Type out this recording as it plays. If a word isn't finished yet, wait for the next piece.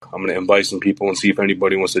I'm gonna invite some people and see if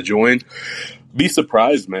anybody wants to join. Be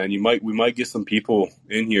surprised, man. We might get some people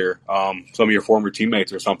in here, some of your former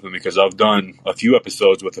teammates or something, because I've done a few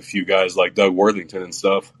episodes with a few guys like Doug Worthington and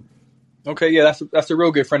stuff. Okay, yeah, that's a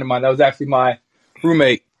real good friend of mine. That was actually my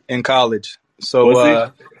roommate in college.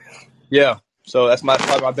 So yeah, so that's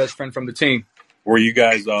probably my best friend from the team. Were you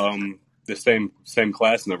guys the same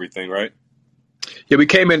class and everything, right? Yeah, we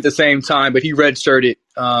came in at the same time, but he redshirted.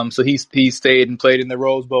 So he stayed and played in the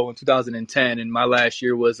Rose Bowl in 2010, and my last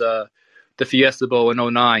year was the Fiesta Bowl in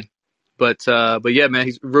 2009. But yeah, man,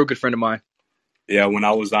 he's a real good friend of mine. Yeah, when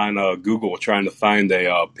I was on Google trying to find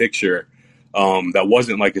a picture that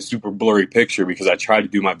wasn't like a super blurry picture, because I tried to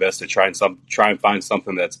do my best to try and find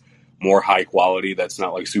something that's more high quality, that's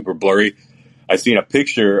not like super blurry. I seen a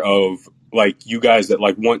picture of like you guys that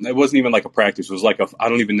like one. It wasn't even like a practice. It was like I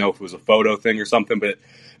don't even know if it was a photo thing or something, but it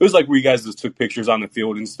was like where you guys just took pictures on the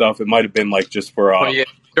field and stuff. It might have been like just for. Yeah.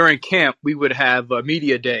 During camp, we would have a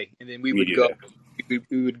media day, and then we would go. Day.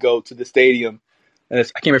 We would go to the stadium. And I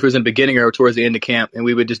can't remember if it was in the beginning or towards the end of camp, and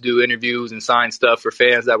we would just do interviews and sign stuff for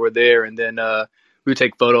fans that were there, and then we would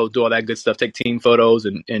take photos, do all that good stuff, take team photos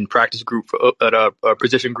and practice group,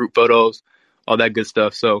 position group photos, all that good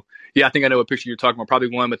stuff. So, yeah, I think I know what picture you're talking about. Probably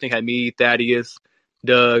one, but I think I had me, Thaddeus,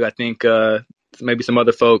 Doug, I think maybe some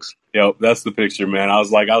other folks. Yep, that's the picture, man. I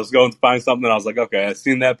was going to find something. I was like, okay, I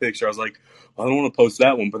seen that picture. I was like, I don't want to post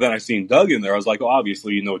that one. But then I seen Doug in there. I was like, oh,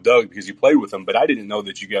 obviously you know Doug because you played with him. But I didn't know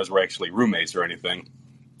that you guys were actually roommates or anything.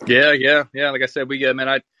 Yeah. Like I said, man,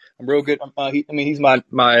 I'm real good. He's my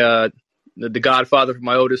the godfather for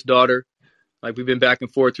my oldest daughter. Like, we've been back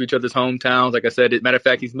and forth to each other's hometowns. Like I said, matter of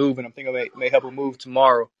fact, he's moving. I'm thinking I may help him move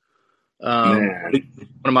tomorrow. One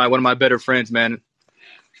of my better friends, man.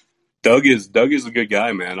 Doug is a good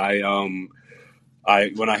guy, man.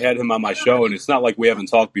 When I had him on my show, and it's not like we haven't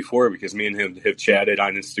talked before because me and him have chatted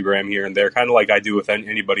on Instagram here and there, kind of like I do with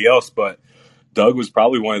anybody else. But Doug was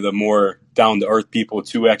probably one of the more down to earth people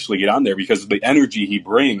to actually get on there because of the energy he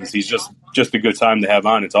brings. He's just a good time to have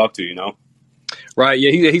on and talk to, you know. Right.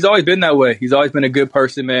 Yeah. He's always been that way. He's always been a good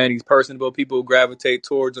person, man. He's personable. People gravitate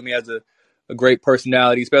towards him. He has a great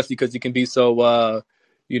personality, especially because he can be so,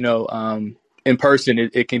 in person,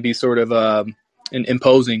 it can be sort of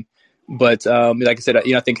imposing. But like I said,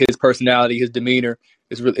 I think his personality, his demeanor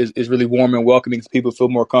is really warm and welcoming. So people feel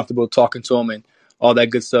more comfortable talking to him and all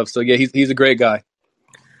that good stuff. So yeah, he's a great guy.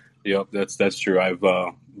 Yep, that's true. I've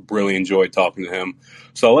really enjoyed talking to him.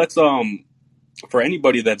 So let's for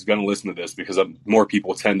anybody that's going to listen to this, because more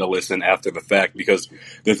people tend to listen after the fact, because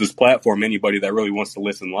there's this platform, anybody that really wants to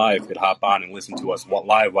listen live could hop on and listen to us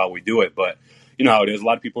live while we do it. But you know how it is. A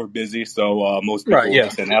lot of people are busy, so most people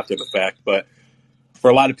listen after the fact. But for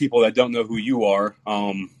a lot of people that don't know who you are,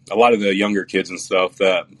 a lot of the younger kids and stuff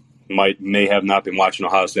that may have not been watching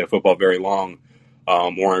Ohio State football very long,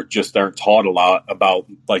 or just aren't taught a lot about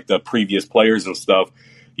like the previous players and stuff.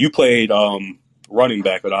 You played running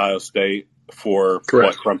back at Ohio State for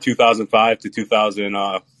from 2005 to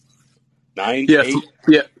 2009?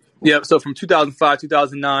 Yeah. So from 2005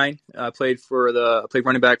 2009, I played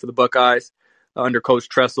running back for the Buckeyes under Coach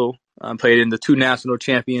Tressel. Played in the 2 national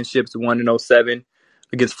championships, the one in 2007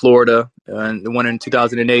 against Florida, and the one in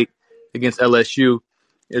 2008 against LSU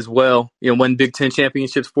as well. Won Big Ten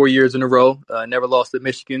championships 4 years in a row. Never lost at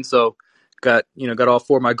Michigan, so got all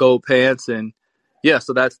 4 of my gold pants, and yeah,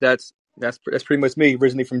 so that's pretty much me.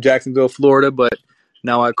 Originally from Jacksonville, Florida, but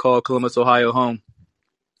now I call Columbus, Ohio, home.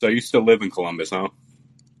 So you still live in Columbus, huh?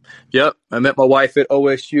 Yep, I met my wife at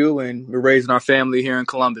OSU, and we're raising our family here in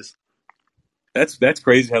Columbus. That's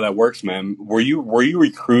crazy how that works, man. Were you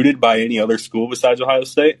recruited by any other school besides Ohio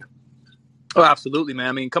State? Oh, absolutely, man.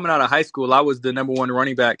 I mean, coming out of high school, I was the number 1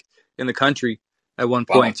 running back in the country at one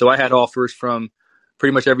point. Wow. So I had offers from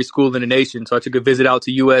pretty much every school in the nation. So I took a visit out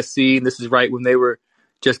to USC, and this is right when they were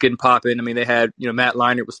just getting popping. I mean, they had, Matt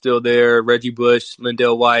Leinart was still there, Reggie Bush,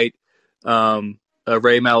 Lindell White, Ray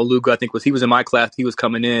Malaluga, I think he was in my class. He was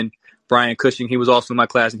coming in. Brian Cushing, he was also in my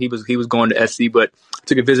class, and he was going to SC. But I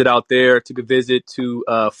took a visit out there. Took a visit to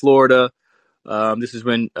Florida. This is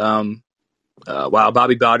when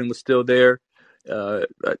Bobby Bowden was still there.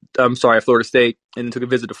 Florida State, and then took a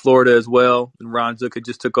visit to Florida as well. And Ron Zook had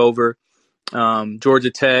just took over.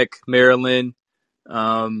 Georgia Tech, Maryland,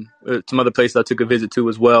 some other places I took a visit to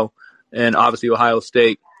as well, and obviously Ohio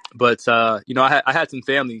State. But I had some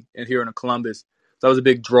family here in Columbus, so that was a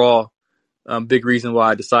big draw. Big reason why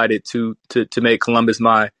I decided to make Columbus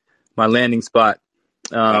my landing spot.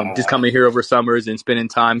 Just coming here over summers and spending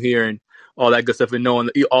time here and all that good stuff, and knowing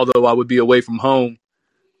that although I would be away from home,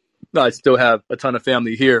 I still have a ton of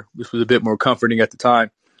family here, which was a bit more comforting at the time.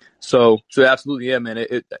 So absolutely, yeah, man.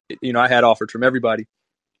 I had offers from everybody.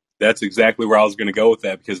 That's exactly where I was going to go with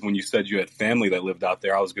that, because when you said you had family that lived out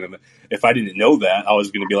there, I was going to, if I didn't know that, I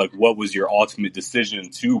was going to be like, what was your ultimate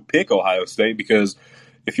decision to pick Ohio State? Because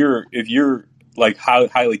if you're like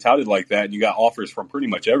highly touted like that, and you got offers from pretty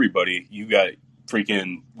much everybody, you got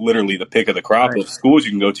freaking literally the pick of the crop Right. of schools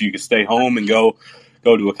you can go to. You can stay home and go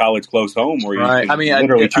to a college close home, or you Right. I can mean,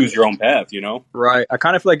 literally choose your own path. You know? right. I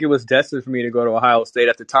kind of feel like it was destined for me to go to Ohio State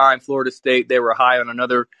at the time. Florida State, they were high on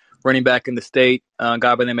another running back in the state, a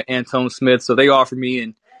guy by the name of Antone Smith. So they offered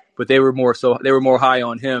me, but they were more high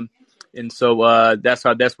on him, and so that's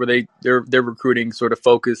where their recruiting sort of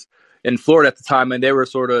focus in Florida at the time, and they were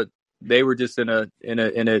just in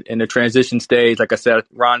a transition stage. Like I said,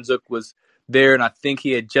 Ron Zook was there, and I think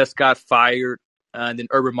he had just got fired, and then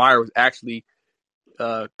Urban Meyer was actually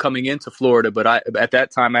coming into Florida, but at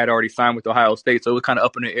that time I had already signed with Ohio State, so it was kind of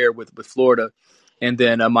up in the air with Florida. And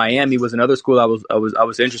then Miami was another school I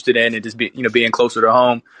was interested in, and just being closer to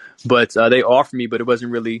home. But they offered me, but it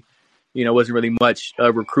wasn't really much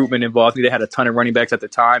recruitment involved. I think they had a ton of running backs at the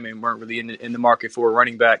time and weren't really in the market for a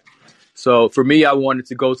running back. So for me, I wanted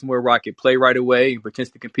to go somewhere where I could play right away and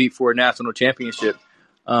potentially compete for a national championship.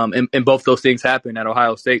 And both those things happened at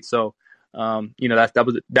Ohio State. So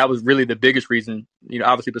that was really the biggest reason,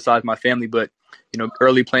 obviously besides my family, but,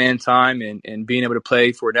 early playing time and being able to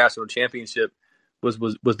play for a national championship was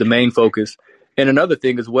the main focus. And another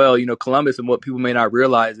thing as well, Columbus, and what people may not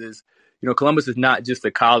realize is, Columbus is not just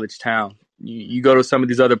a college town. You go to some of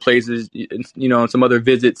these other places, and some other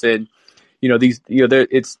visits, and,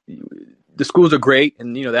 the schools are great,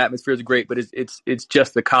 and, the atmosphere is great, but it's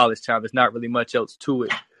just a college town. There's not really much else to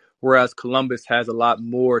it. Whereas Columbus has a lot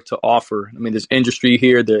more to offer. I mean, there's industry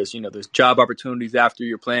here. There's job opportunities after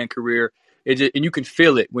your playing career. And you can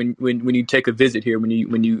feel it when you take a visit here. When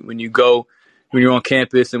you go, when you're on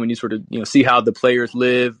campus, and when you sort of see how the players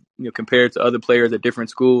live, compared to other players at different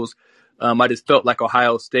schools. I just felt like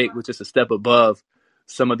Ohio State was just a step above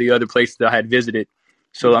some of the other places that I had visited.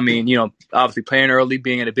 So I mean, obviously playing early,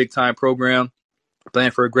 being in a big time program,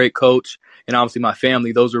 playing for a great coach, and obviously my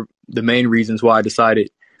family. Those are the main reasons why I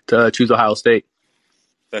decided to choose Ohio State.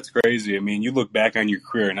 That's crazy. I mean, you look back on your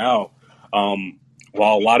career now.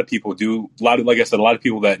 While a lot of people like I said, a lot of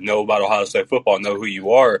people that know about Ohio State football know who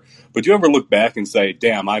you are. But do you ever look back and say,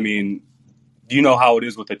 "Damn"? I mean, you know how it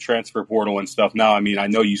is with the transfer portal and stuff now. I mean, I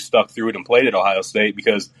know you stuck through it and played at Ohio State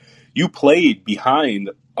because you played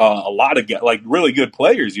behind a lot of like really good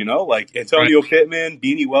players. Like Antonio Pittman,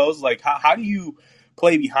 Beanie Wells. Like, how do you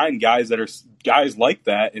play behind guys that are guys like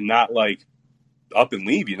that and not like up and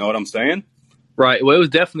leave? You know what I'm saying? Right. Well, it was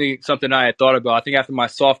definitely something I had thought about. I think after my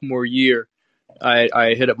sophomore year,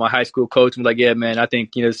 I hit up my high school coach and was like, "Yeah, man, I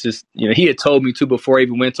think it's just he had told me too before I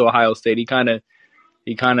even went to Ohio State. He kind of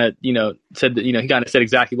said that he kind of said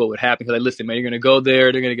exactly what would happen. He's like, listen, man, you're going to go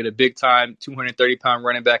there. They're going to get a big time 230-pound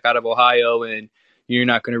running back out of Ohio, and you're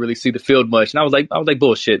not going to really see the field much." And I was like,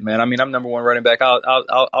 bullshit, man. I mean, I'm number one running back.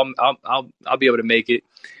 I'll be able to make it.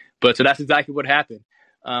 But so that's exactly what happened.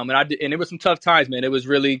 And it was some tough times, man. It was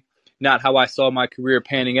really not how I saw my career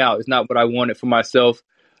panning out. It's not what I wanted for myself,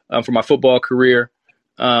 for my football career.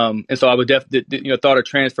 And so I would definitely, thought of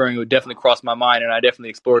transferring would definitely cross my mind, and I definitely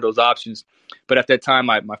explored those options. But at that time,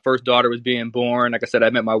 my first daughter was being born. Like I said, I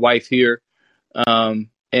met my wife here, and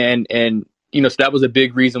so that was a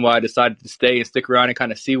big reason why I decided to stay and stick around and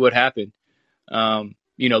kind of see what happened.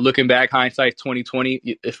 Looking back, hindsight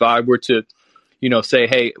 2020. If I were to, say,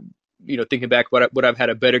 hey, thinking back, would I've had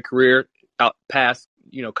a better career out past,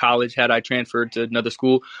 college had I transferred to another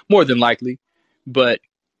school? More than likely, but.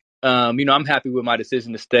 I'm happy with my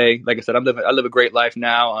decision to stay. Like I said, I live a great life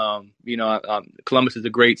now. Columbus is a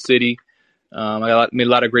great city. I met a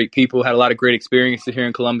lot of great people, had a lot of great experiences here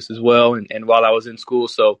in Columbus as well. And while I was in school,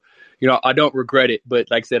 so, I don't regret it.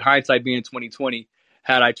 But like I said, hindsight being 2020,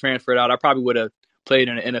 had I transferred out, I probably would have played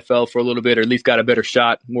in the NFL for a little bit, or at least got a better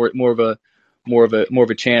shot, more of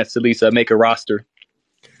a chance to at least make a roster.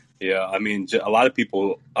 Yeah, I mean, a lot of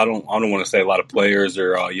people. I don't want to say a lot of players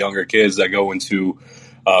or younger kids that go into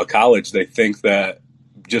college. They think that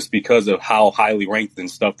just because of how highly ranked and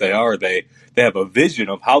stuff they are, they have a vision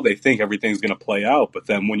of how they think everything's going to play out. But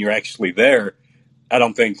then when you're actually there, I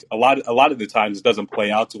don't think a lot of the times it doesn't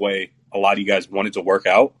play out the way a lot of you guys wanted to work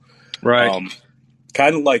out. Right.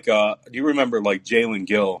 Kind of like, do you remember like Jalen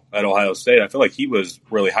Gill at Ohio State? I feel like he was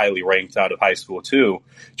really highly ranked out of high school too.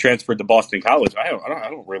 Transferred to Boston College. I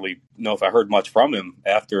don't really know if I heard much from him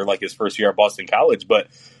after like his first year at Boston College, but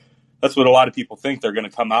that's what a lot of people think. They're going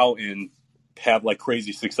to come out and have like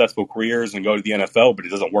crazy successful careers and go to the NFL, but it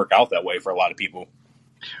doesn't work out that way for a lot of people.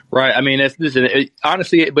 Right. I mean,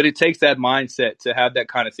 honestly, but it takes that mindset to have that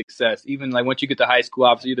kind of success. Even like once you get to high school,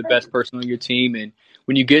 obviously you're the best person on your team, and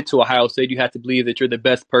when you get to Ohio State, you have to believe that you're the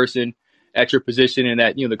best person at your position, and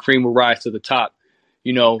that the cream will rise to the top.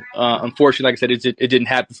 Unfortunately, like I said, it didn't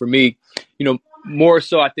happen for me. More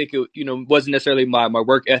so, I think it wasn't necessarily my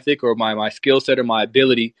work ethic or my skill set or my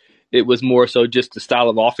ability. It was more so just the style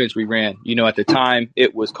of offense we ran. At the time,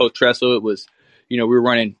 it was Coach Tressel. It was we were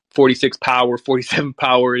running 46 power, 47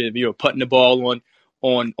 power, and putting the ball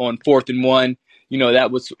on 4th and 1.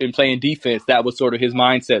 That was in playing defense. That was sort of his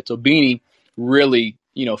mindset. So Beanie really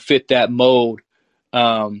fit that mold.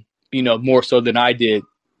 More so than I did.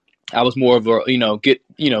 I was more of a get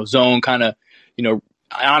zone kind of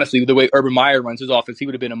honestly, the way Urban Meyer runs his offense, he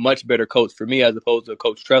would have been a much better coach for me as opposed to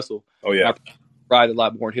Coach Tressel. Oh yeah, I tried a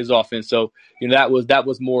lot more in his offense. So that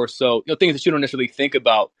was more so things that you don't necessarily think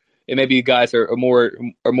about. And maybe guys are more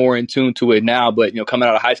in tune to it now. But coming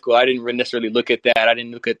out of high school, I didn't necessarily look at that. I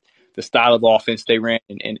didn't look at the style of offense they ran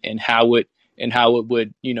and how it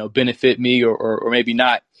would benefit me or maybe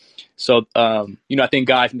not. So I think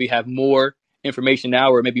guys maybe have more information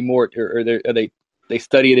now, or maybe more, or they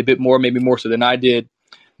study it a bit more, maybe more so than I did.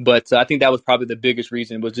 But I think that was probably the biggest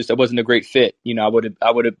reason, was just I wasn't a great fit. I would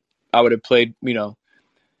have played in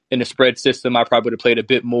the spread system. I probably would have played a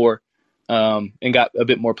bit more and got a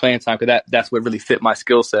bit more playing time, because that's what really fit my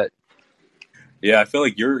skill set. Yeah, I feel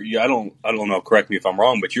like I don't know. Correct me if I'm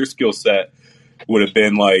wrong, but your skill set would have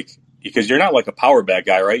been like, because you're not like a power back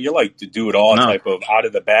guy, right? You're like to do it all type of out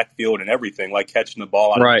of the backfield and everything, like catching the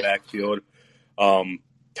ball out of the backfield. Kind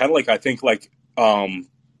of like, I think like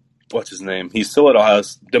what's his name? He's still at Ohio.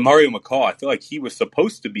 DeMario McCall. I feel like he was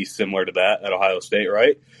supposed to be similar to that at Ohio State,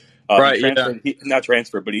 right? Right. He not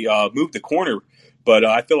transferred, but he moved the corner. But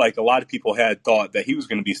I feel like a lot of people had thought that he was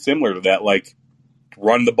going to be similar to that, like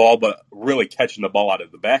run the ball, but really catching the ball out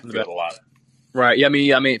of the backfield a lot. Right. Yeah.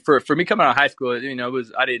 I mean, for me coming out of high school, it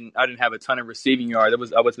was I didn't have a ton of receiving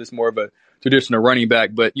yards. I was just more of a traditional running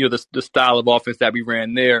back. But the style of offense that we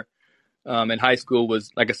ran there in high school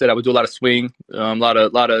was, like I said, I would do a lot of swing, a lot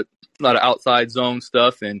of outside zone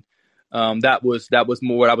stuff, and that was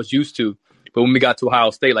more what I was used to. But when we got to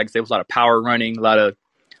Ohio State, like I said, it was a lot of power running, a lot of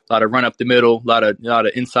run up the middle, a lot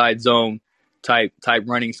of inside zone type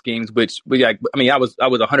running schemes. Which I was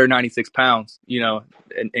 196 pounds,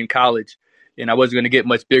 in college, and I wasn't going to get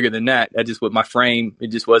much bigger than that. That just with my frame, it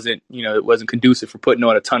just wasn't it wasn't conducive for putting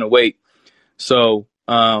on a ton of weight. So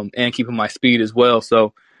and keeping my speed as well.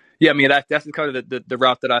 So yeah, I mean that's kind of the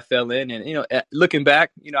route that I fell in, and looking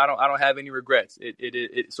back, I don't have any regrets.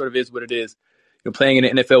 It sort of is what it is. Playing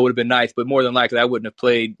in the NFL would have been nice, but more than likely I wouldn't have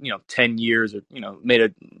played 10 years or made a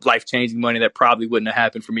life changing money. That probably wouldn't have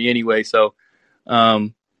happened for me anyway. So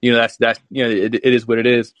that's it is what it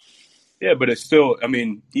is. Yeah, but it's still, I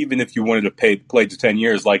mean, even if you wanted to play to 10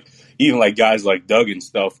 years, like even like guys like Doug and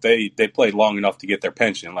stuff, they played long enough to get their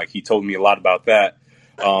pension. Like he told me a lot about that.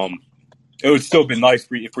 It would still be nice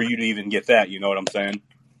for you to even get that. You know what I'm saying?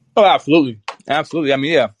 Oh, absolutely. I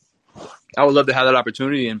mean, yeah, I would love to have that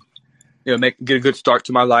opportunity and get a good start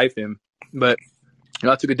to my life. But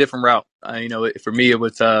I took a different route. For me, it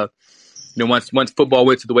was once football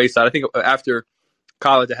went to the wayside. I think after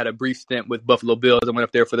college, I had a brief stint with Buffalo Bills. I went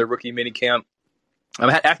up there for their rookie mini camp.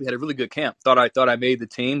 I actually had a really good camp. Thought I made the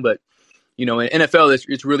team, but in NFL,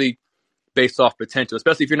 it's really based off potential.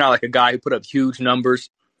 Especially if you're not like a guy who put up huge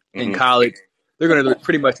numbers in college. They're going to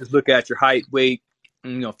pretty much just look at your height, weight,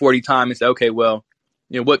 40 time, and say, okay, well,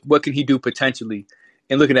 what can he do potentially?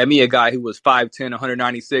 And looking at me, a guy who was 5'10",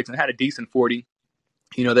 196, and had a decent 40,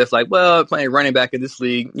 that's like, well, playing running back in this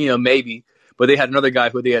league, maybe. But they had another guy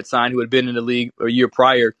who they had signed who had been in the league a year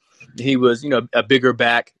prior. He was, a bigger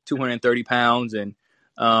back, 230 pounds, and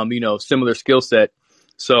similar skill set.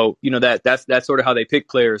 So, that's sort of how they pick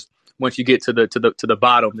players. Once you get to the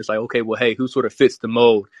bottom, it's like, okay, well, hey, who sort of fits the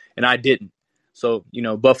mold? And I didn't. So,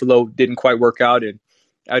 Buffalo didn't quite work out, and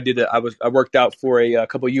I worked out for a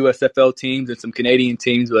couple of USFL teams and some Canadian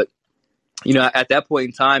teams, but at that point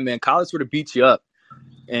in time, man, college sort of beats you up,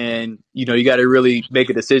 and you got to really make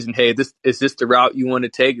a decision. Hey, is this the route you want to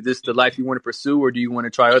take? Is this the life you want to pursue, or do you want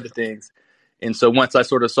to try other things? And so once I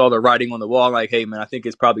sort of saw the writing on the wall, like, hey, man, I think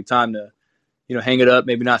it's probably time to hang it up,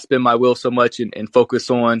 maybe not spin my wheel so much, and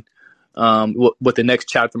focus on what the next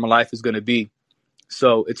chapter of my life is going to be.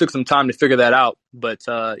 So it took some time to figure that out, but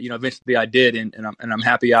eventually I did, and I'm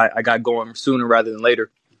happy I got going sooner rather than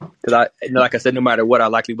later, because like I said, no matter what, I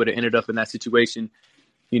likely would have ended up in that situation,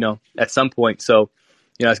 at some point. So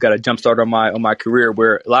it's got a jump start on my career,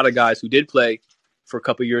 where a lot of guys who did play for a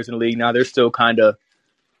couple of years in the league now, they're still kind of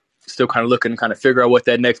still kind of looking to kind of figure out what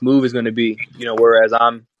that next move is going to be. Whereas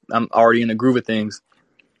I'm already in the groove of things.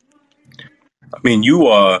 I mean,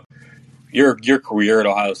 your career at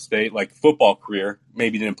Ohio State, like football career,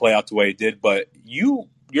 maybe didn't play out the way it did, but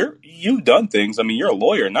you've done things. I mean, you're a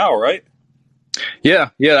lawyer now, right?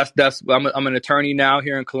 Yeah. I'm an attorney now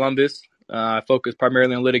here in Columbus. I focus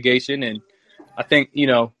primarily on litigation, and I think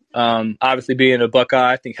obviously being a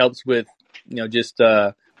Buckeye, I think helps with just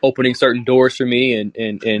opening certain doors for me, and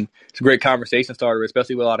it's a great conversation starter,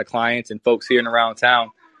 especially with a lot of clients and folks here and around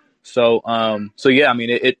town. So yeah, I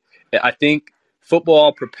mean I think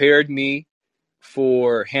football prepared me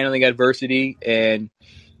for handling adversity and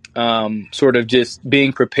sort of just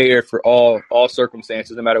being prepared for all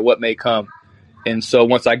circumstances, no matter what may come. And so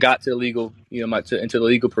once I got to the legal, into the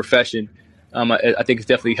legal profession, I think it's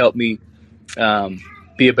definitely helped me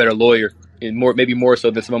be a better lawyer, and maybe more so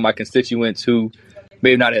than some of my constituents who may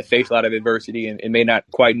have not had faced a lot of adversity and may not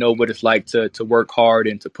quite know what it's like to work hard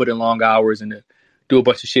and to put in long hours and to do a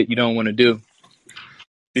bunch of shit you don't want to do.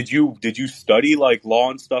 Did you study like law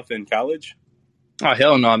and stuff in college? Oh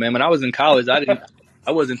hell no, man! When I was in college,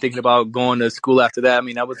 I wasn't thinking about going to school after that. I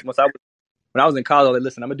mean, when I was in college, I was like,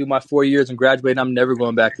 listen, I'm gonna do my 4 years and graduate, and I'm never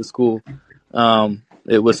going back to school.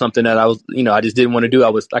 It was something that I just didn't want to do. I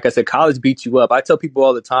was, like I said, college beats you up. I tell people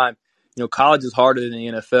all the time, college is harder than the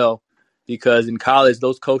NFL because in college,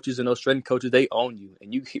 those coaches and those strength coaches, they own you,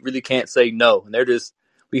 and you really can't say no. And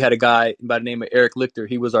we had a guy by the name of Eric Lichter.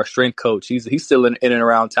 He was our strength coach. He's still in and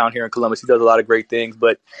around town here in Columbus. He does a lot of great things,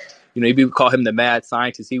 but people call him the mad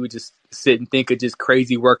scientist. He would just sit and think of just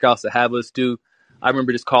crazy workouts to have us do. I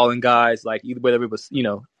remember just calling guys, like either whether it was,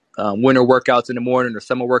 winter workouts in the morning or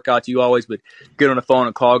summer workouts, you always would get on the phone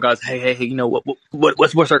and call guys, hey,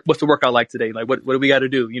 what's the workout like today? Like, what do we got to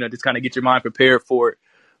do? Just kind of get your mind prepared for it.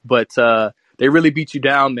 But they really beat you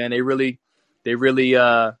down, man. They really,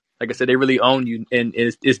 like I said, they really own you. And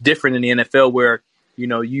it's different in the NFL where,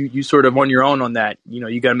 you sort of on your own on that.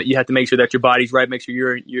 You have to make sure that your body's right, make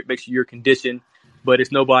sure you're conditioned, but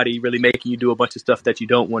it's nobody really making you do a bunch of stuff that you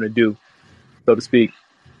don't want to do, so to speak.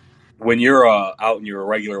 When you're out in your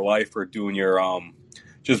regular life or doing your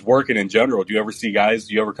just working in general, do you ever see guys?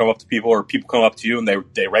 Do you ever come up to people or people come up to you and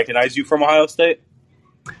they recognize you from Ohio State?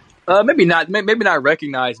 Maybe not. Maybe not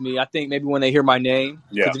recognize me. I think maybe when they hear my name.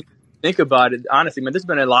 Yeah. If you think about it, honestly, man, there's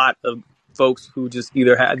been a lot of folks who just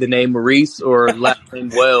either had the name Maurice or last name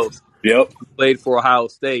Wells. Yep. Who played for Ohio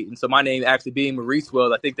State, and so my name actually being Maurice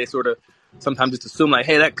Wells, I think they sort of sometimes just assume like,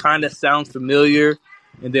 hey, that kind of sounds familiar.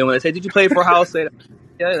 And then when they say, did you play for Ohio State?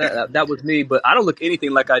 Yeah, that was me. But I don't look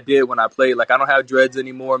anything like I did when I played. Like, I don't have dreads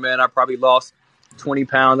anymore, man. I probably lost 20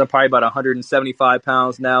 pounds. I'm probably about 175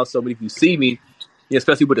 pounds now. So if you see me,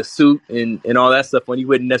 especially with a suit and all that stuff, when you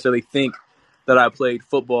wouldn't necessarily think that I played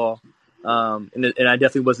football. And I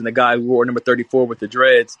definitely wasn't the guy who wore number 34 with the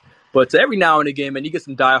dreads. But every now and again, man, you get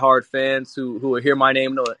some diehard fans who will hear my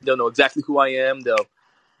name. They'll know exactly who I am.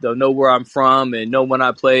 They'll know where I'm from and know when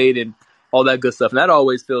I played and all that good stuff. And that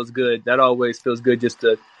always feels good. That always feels good just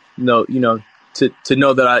to know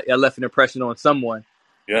that I left an impression on someone.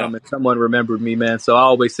 Yeah. And someone remembered me, man. So I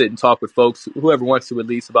always sit and talk with folks, whoever wants to, at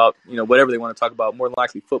least about, whatever they want to talk about, more than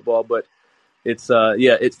likely football. But it's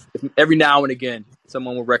every now and again,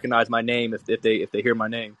 someone will recognize my name if they hear my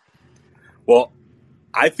name. Well,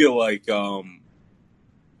 I feel like, I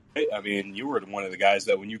mean, you were one of the guys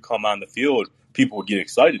that when you come on the field, people would get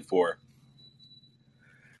excited for.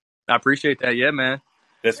 I appreciate that. Yeah, man.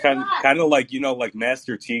 That's kind of like, like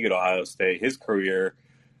Master Teague at Ohio State, his career.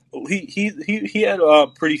 He had a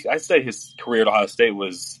pretty, I'd say his career at Ohio State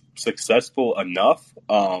was successful enough.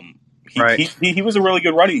 Right. He was a really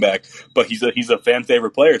good running back, but he's a fan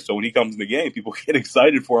favorite player. So when he comes in the game, people get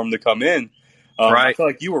excited for him to come in. Right. I feel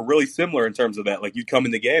like you were really similar in terms of that. Like you'd come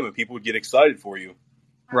in the game and people would get excited for you.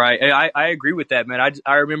 Right. I agree with that, man.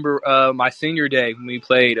 I remember my senior day when we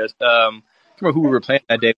played. I can't remember who we were playing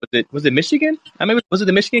that day. Was it Michigan? I mean, was it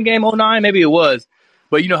the Michigan game 2009? Maybe it was.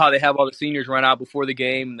 But you know how they have all the seniors run out before the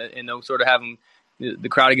game and they'll sort of have them, the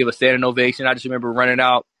crowd to give a standing ovation. I just remember running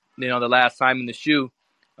out, the last time in the shoe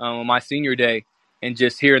on my senior day and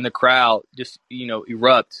just hearing the crowd just,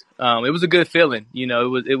 erupt. It was a good feeling.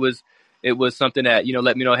 It was something that,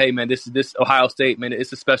 let me know, hey, man, this Ohio State, man,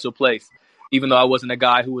 it's a special place. Even though I wasn't a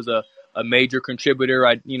guy who was a major contributor,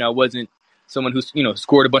 I wasn't someone who,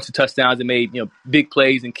 scored a bunch of touchdowns and made, big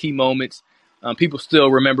plays and key moments. People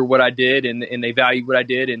still remember what I did and they value what I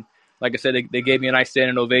did. And like I said, they gave me a nice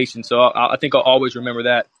standing ovation. So I think I'll always remember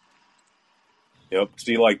that. Yep.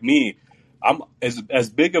 See, like me, I'm as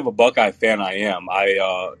big of a Buckeye fan I am.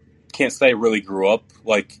 I can't say I really grew up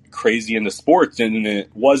like crazy into sports, and it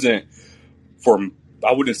wasn't for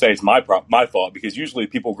I wouldn't say it's my fault, because usually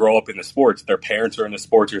people grow up in the sports, their parents are in the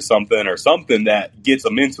sports or something that gets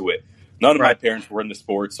them into it. None of my Right. parents were in the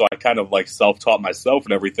sports, so I kind of like self-taught myself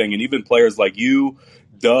and everything. And even players like you,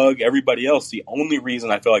 Doug, everybody else, the only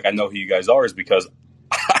reason I feel like I know who you guys are is because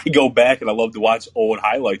I go back and I love to watch old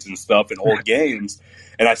highlights and stuff and old games,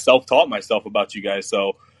 and I self-taught myself about you guys.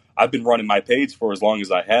 So I've been running my page for as long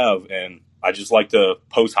as I have, and I just like to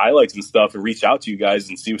post highlights and stuff and reach out to you guys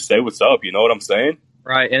and say what's up. You know what I'm saying?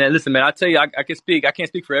 Right. And listen, man, I tell you, I can speak. I can't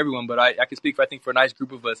speak for everyone, but I can speak for, I think, for a nice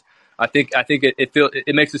group of us. I think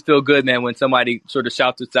it makes us feel good, man, when somebody sort of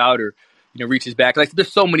shouts us out or, reaches back. Like,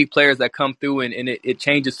 there's so many players that come through, and it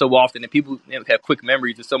changes so often, and people have quick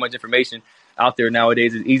memories. There's so much information out there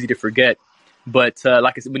nowadays. It's easy to forget. But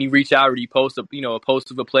like I said, when you reach out or you post a post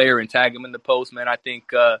of a player and tag them in the post, man, I think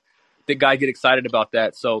the guy get excited about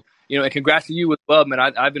that. So, and congrats to you as well, man.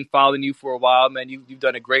 I've been following you for a while, man. You've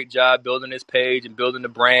done a great job building this page and building the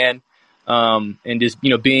brand, and just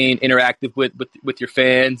being interactive with your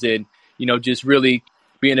fans, and just really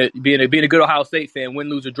being a good Ohio State fan, win,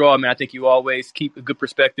 lose, or draw. I mean, I think you always keep a good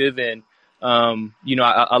perspective, and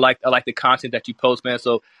I like the content that you post, man.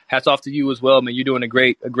 So hats off to you as well, man. You're doing a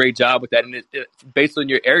great job with that. And based on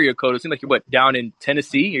your area code, it seems like you're down in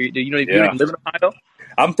Tennessee. You don't even live in Ohio.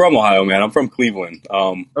 I'm from Ohio, man. I'm from Cleveland.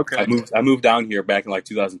 Okay. I moved down here back in like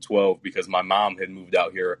 2012 because my mom had moved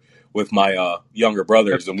out here with my younger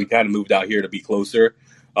brothers, and we kind of moved out here to be closer.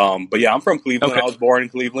 But yeah, I'm from Cleveland. Okay. I was born in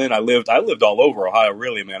Cleveland. I lived all over Ohio,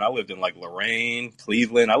 really, man. I lived in like Lorain,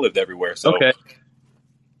 Cleveland. I lived everywhere. So, Okay.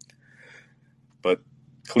 But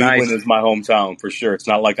Cleveland Nice. is my hometown for sure. It's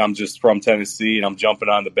not like I'm just from Tennessee and I'm jumping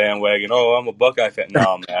on the bandwagon. Oh, I'm a Buckeye fan.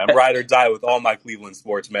 No, man. I'm ride or die with all my Cleveland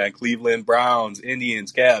sports, man. Cleveland, Browns,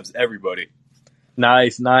 Indians, Cavs, everybody.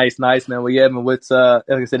 Nice, man. Well, yeah, man. What's like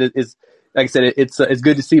I said, it's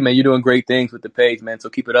good to see, man. You're doing great things with the page, man. So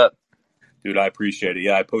keep it up, dude. I appreciate it.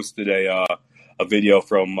 Yeah, I posted a video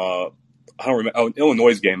from I don't remember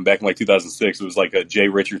Illinois game back in like 2006. It was like a Jay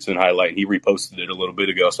Richardson highlight, and he reposted it a little bit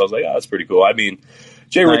ago. So I was like, yeah, that's pretty cool. I mean,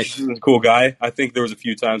 Jay Richardson's a cool guy. I think there was a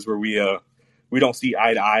few times where we don't see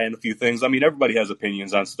eye to eye on a few things. I mean, everybody has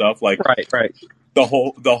opinions on stuff. Like right. The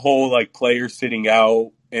whole like players sitting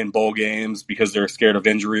out in bowl games because they're scared of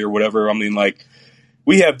injury or whatever. I mean, like,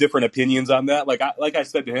 we have different opinions on that. Like I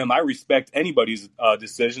said to him, I respect anybody's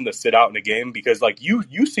decision to sit out in a game, because like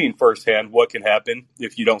you've seen firsthand what can happen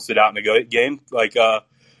if you don't sit out in a game. Like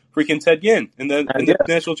freaking Ted Ginn in the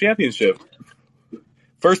national championship,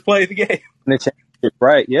 first play of the game.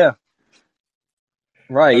 Right? Yeah.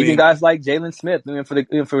 Right. Even guys like Jalen Smith,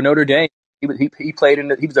 for Notre Dame, he played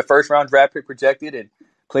he was a first round draft pick projected, and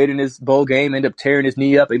played in his bowl game, ended up tearing his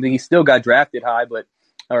knee up. I mean, he still got drafted high, but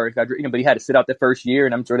he had to sit out the first year,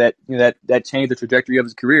 and I'm sure that that changed the trajectory of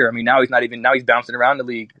his career. I mean, now he's bouncing around the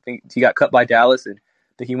league. I think he got cut by Dallas, and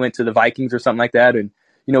I think he went to the Vikings or something like that. And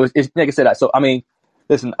it's like I said. So I mean,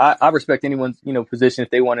 listen, I respect anyone's position if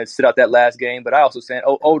they want to sit out that last game, but I also say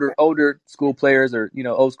older school players or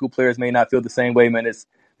old school players may not feel the same way, man.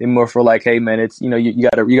 They're more for like, hey, man, it's you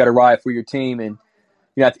gotta ride for your team, and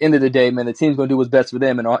at the end of the day, man, the team's gonna do what's best for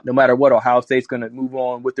them, and no matter what, Ohio State's gonna move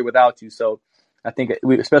on with or without you. So I think,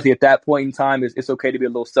 especially at that point in time, it's okay to be a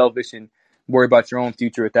little selfish and worry about your own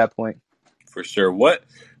future at that point. For sure. What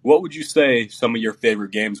would you say some of your favorite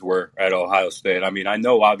games were at Ohio State? I mean, I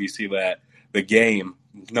know obviously that the game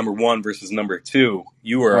number 1 versus number 2,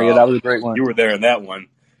 you were that was a great one. You were there in that one.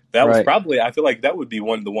 That was probably, I feel like that would be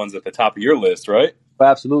one of the ones at the top of your list, right?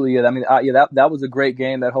 Absolutely, yeah. I mean, that was a great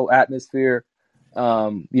game. That whole atmosphere,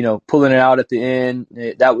 pulling it out at the end,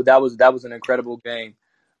 that was an incredible game.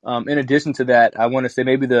 In addition to that, I want to say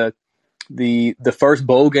maybe the first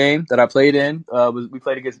bowl game that I played in we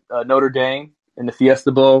played against Notre Dame in the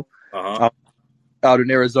Fiesta Bowl out in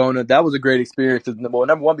Arizona. That was a great experience. Well,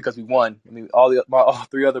 number one, because we won. I mean, all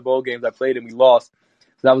 3 other bowl games I played in, we lost.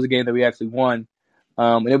 So that was a game that we actually won.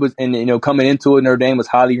 And it was, coming into it, Notre Dame was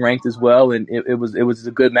highly ranked as well, and it was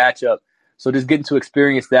a good matchup. So just getting to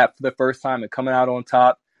experience that for the first time and coming out on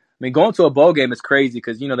top. I mean, going to a bowl game is crazy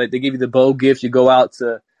because they give you the bowl gifts. You go out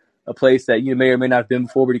to a place that you may or may not have been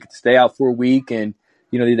before, but you get to stay out for a week, and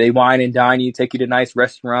they wine and dine you, take you to nice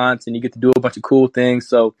restaurants, and you get to do a bunch of cool things.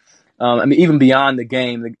 So, I mean, even beyond the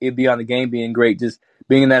game being great, just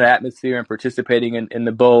being in that atmosphere and participating in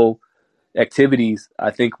the bowl activities,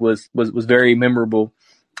 I think was very memorable.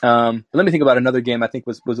 But let me think about another game I think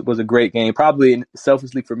was a great game. Probably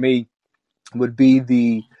selfishly for me would be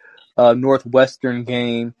the Northwestern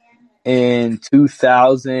game in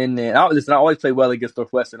 2000. And I always play well against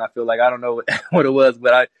Northwestern. I feel like, I don't know what it was,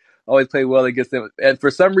 but always played well against them. And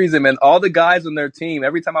for some reason, man, all the guys on their team,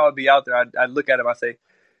 every time I would be out there, I'd look at them, I say,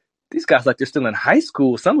 these guys like they're still in high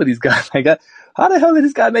school. Some of these guys, like, how the hell did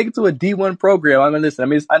this guy make it to a D1 program? I mean, listen,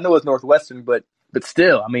 I know it's Northwestern, but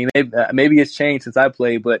still, I mean, maybe it's changed since I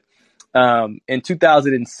played. But in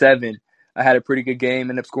 2007, I had a pretty good game.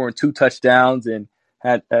 Ended up scoring 2 touchdowns and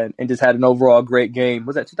just had an overall great game.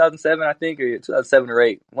 Was that 2007, I think, or 2007 or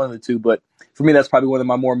 8, one of the two. But for me, that's probably one of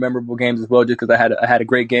my more memorable games as well, just because I had a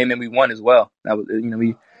great game and we won as well. That was,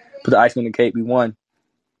 we put the icing on the cake, we won.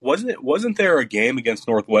 Wasn't there a game against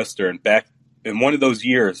Northwestern back in one of those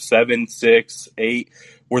years, 7, 6, 8,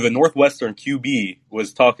 where the Northwestern QB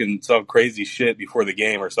was talking some crazy shit before the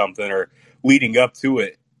game or something, or leading up to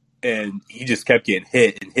it, and he just kept getting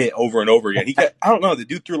hit and hit over and over again. I don't know, the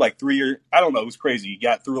dude threw like it was crazy. He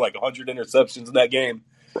got through like 100 interceptions in that game.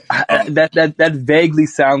 That vaguely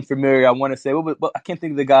sounds familiar. I want to say, I can't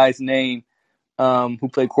think of the guy's name who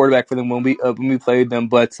played quarterback for them when we played them,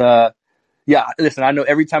 but. Yeah, listen, I know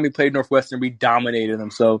every time we played Northwestern, we dominated them.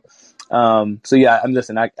 So yeah,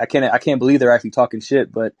 I can't believe they're actually talking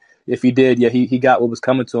shit. But if he did, yeah, he got what was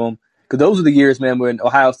coming to him. Because those are the years, man, when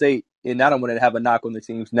Ohio State, and I don't want to have a knock on the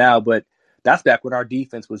teams now, but that's back when our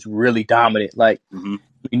defense was really dominant. Like,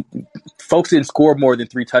 folks didn't score more than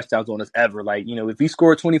 3 touchdowns on us ever. Like, if we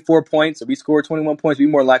scored 24 points or we scored 21 points, we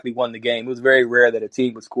more likely won the game. It was very rare that a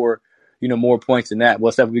team would score more points than that. Well,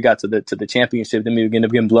 except we got to the championship, then we would end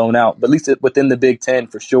up getting blown out. But at least within the Big Ten,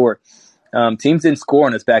 for sure, teams didn't score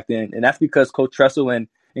on us back then, and that's because Coach Tressel and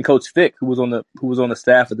Coach Fick, who was on the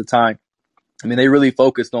staff at the time, I mean, they really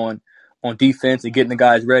focused on defense and getting the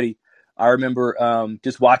guys ready. I remember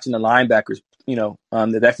just watching the linebackers.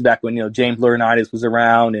 That's back when James Laurinaitis was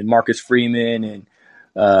around and Marcus Freeman and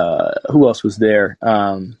who else was there?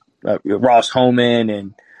 Ross Holman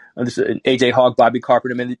and AJ Hawk, Bobby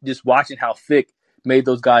Carpenter, man, just watching how Fick made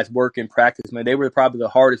those guys work in practice, man. They were probably the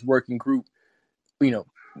hardest working group,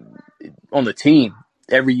 on the team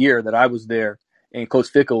every year that I was there. And Coach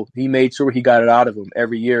Fickle, he made sure he got it out of them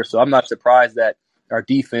every year. So I'm not surprised that our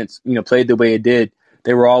defense, played the way it did.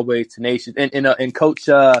 They were always tenacious. And Coach,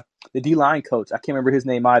 the D-line coach, I can't remember his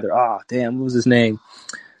name either. What was his name?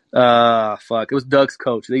 It was Doug's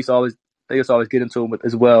coach. They used to always get into him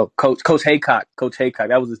as well. Coach Haycock. Coach Haycock,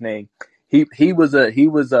 that was his name. He was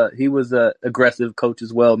a aggressive coach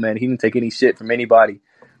as well, man. He didn't take any shit from anybody.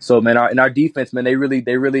 So, man, our defense, man, they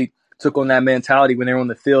really took on that mentality when they were on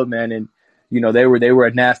the field, man, and they were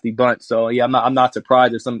a nasty bunch. So yeah, I'm not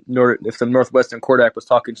surprised if some Northwestern quarterback was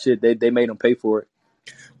talking shit. They made them pay for it.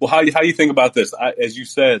 Well, how do you think about this? As you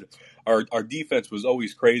said, our defense was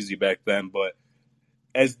always crazy back then, but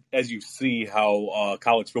as you see how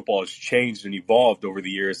college football has changed and evolved over the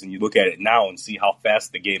years, and you look at it now and see how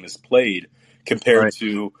fast the game is played compared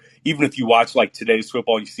to even if you watch like today's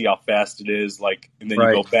football, you see how fast it is. Like, and then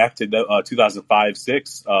you go back to the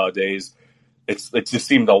 2005-06 days, it just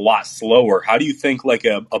seemed a lot slower. How do you think like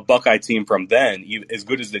a Buckeye team from then, as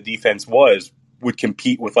good as the defense was, would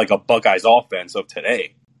compete with like a Buckeyes offense of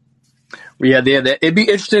today? Yeah, it'd be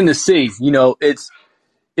interesting to see.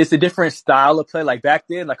 It's a different style of play. Like back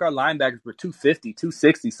then, like our linebackers were 250,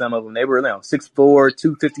 260, some of them. They were 6'4",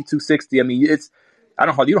 250, 260. I mean, you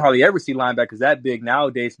don't hardly ever see linebackers that big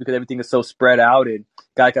nowadays because everything is so spread out and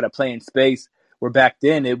guys got to play in space. Where back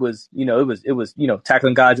then it was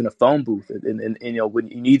tackling guys in a phone booth and when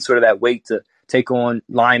you need sort of that weight to take on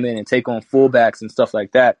linemen and take on fullbacks and stuff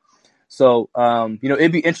like that. So,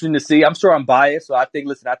 it'd be interesting to see. I'm sure I'm biased. So I think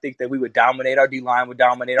that we would dominate our D-line, would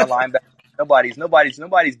dominate our linebackers.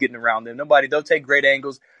 Nobody's getting around them. They'll take great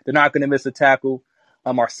angles. They're not going to miss a tackle.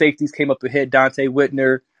 Our safeties came up ahead. Dante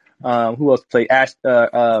Whitner. Who else played?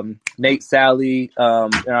 Nate Sally.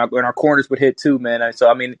 And our corners would hit too, man. So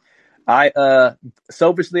I mean,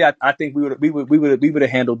 selfishly, I think we would have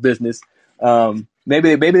handled business.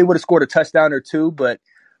 Maybe they would have scored a touchdown or two, but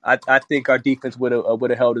I think our defense would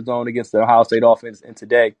have held its own against the Ohio State offense in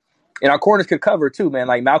today. And our corners could cover too, man.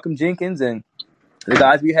 Like Malcolm Jenkins and the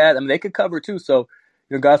guys we had, I mean, they could cover too. So,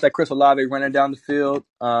 guys like Chris Olave running down the field,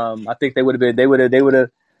 I think they would have,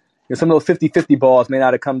 some of those 50-50 balls may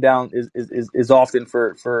not have come down as often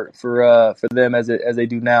for them as they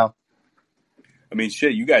do now. I mean,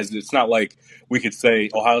 shit, you guys, it's not like we could say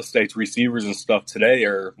Ohio State's receivers and stuff today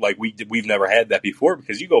are like we've never had that before,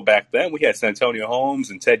 because you go back then, we had Santonio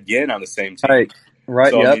Holmes and Ted Ginn on the same team.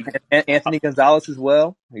 Right, so, yep. I mean, and Anthony Gonzalez as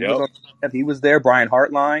well. He was there. Brian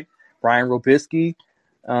Hartline, Brian Robisky.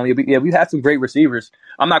 We've had some great receivers.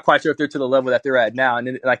 I'm not quite sure if they're to the level that they're at now. And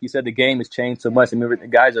then, like you said, the game has changed so much. I mean, the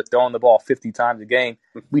guys are throwing the ball 50 times a game.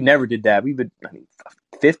 We never did that.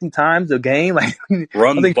 50 times a game. Like,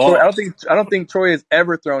 Run the ball. I don't think Troy has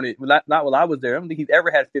ever thrown it. Not while I was there. I don't think he's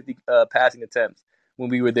ever had 50 passing attempts when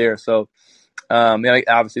we were there. So,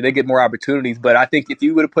 obviously they get more opportunities. But I think if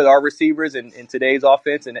you would have put our receivers in today's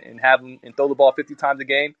offense and have them and throw the ball 50 times a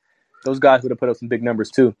game, those guys would have put up some big numbers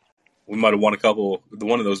too. We might have won a couple.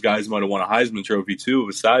 One of those guys might have won a Heisman Trophy too.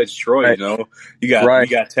 Besides Troy, Right. you know, you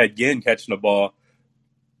got Ted Ginn catching the ball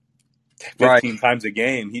 15 times a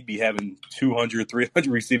game. He'd be having 200, 300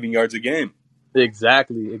 receiving yards a game.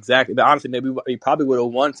 Exactly. But honestly, maybe we probably would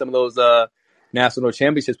have won some of those national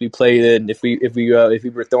championships we played in if we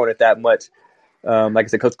were throwing it that much. Like I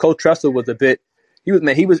said, Coach Tressel was he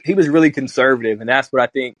was really conservative, and that's what I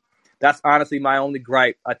think. That's honestly my only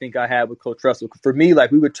gripe I think I had with Coach Tressel. For me, like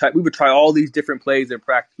we would try all these different plays in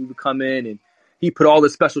practice. We would come in and he put all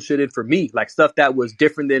this special shit in for me, like stuff that was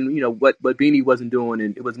different than what Beanie wasn't doing,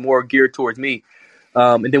 and it was more geared towards me.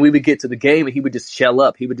 And then we would get to the game and he would just shell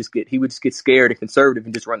up. He would just get scared and conservative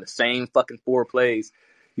and just run the same fucking 4 plays,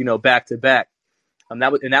 back to back.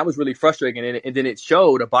 That was really frustrating. And then it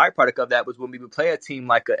showed a byproduct of that was when we would play a team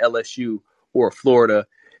like a LSU or a Florida,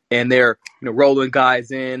 and they're rolling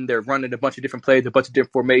guys in, they're running a bunch of different plays, a bunch of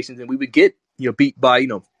different formations, and we would get beat by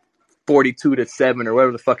 42-7 or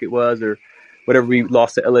whatever the fuck it was, or whatever we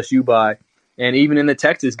lost to LSU by. And even in the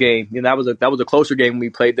Texas game, that was a closer game when we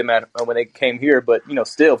played them when they came here. But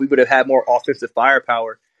still, if we would have had more offensive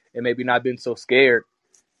firepower and maybe not been so scared,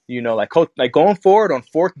 like going forward on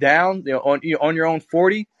 4th down, on your own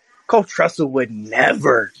 40, Coach Tressel would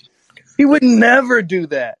never do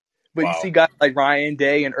that. But You see guys like Ryan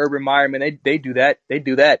Day and Urban Meyer, man, they do that. They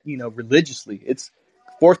do that, religiously. It's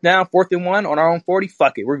 4th down, 4th and 1 on our own 40.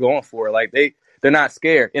 Fuck it, we're going for it. Like they're not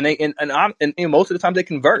scared, and most of the time they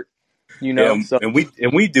convert. And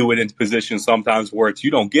we do it in positions sometimes where it's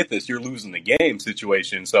you don't get this, you're losing the game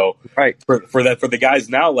situation. So for the guys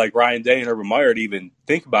now like Ryan Day and Urban Meyer to even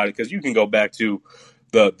think about it, because you can go back to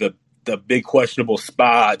the big questionable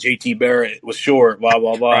spot. JT Barrett was short, blah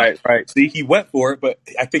blah blah. Right. See, he went for it, but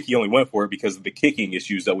I think he only went for it because of the kicking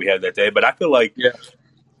issues that we had that day. But I feel like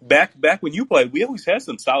back when you played, we always had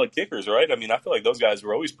some solid kickers, right? I mean, I feel like those guys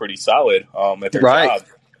were always pretty solid at their job.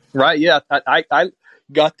 Right. Yeah. I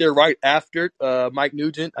got there right after Mike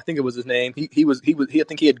Nugent. I think it was his name. I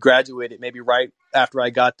think he had graduated maybe right after I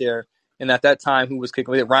got there. And at that time, who was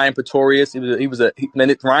kicking with it? Ryan Pretorius.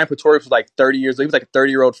 Ryan Pretorius was like 30 years old. He was like a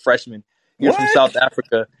 30-year-old freshman. He was from South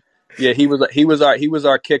Africa. Yeah, he was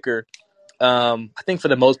our kicker. I think for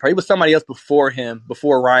the most part, he was somebody else before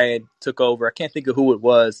Ryan took over. I can't think of who it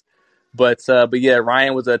was, but yeah,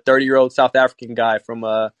 Ryan was a 30-year-old South African guy from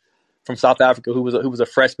South Africa who was a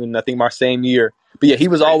freshman, I think, our same year. But yeah, he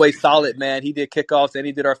was always solid, man. He did kickoffs and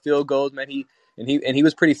he did our field goals, man. He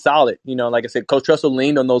was pretty solid. Like I said, Coach Russell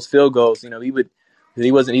leaned on those field goals.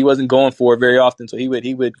 He wasn't going for it very often, so he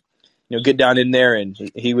would get down in there and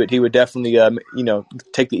he would definitely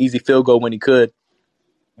take the easy field goal when he could.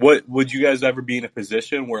 What would you guys ever be in a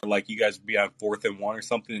position where like you guys would be on 4th and 1 or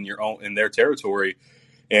something in their territory?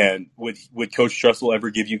 And would Coach Trussell ever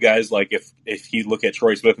give you guys, like, if he'd look at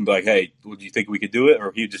Troy Smith and be like, hey, would you think we could do it?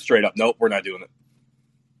 Or he'd just straight up, nope, we're not doing it?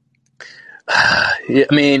 Yeah,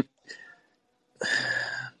 I mean,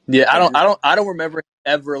 yeah, I don't remember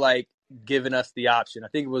ever like giving us the option. I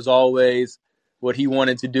think it was always what he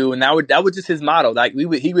wanted to do, and that was just his motto. Like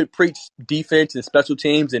he would preach defense and special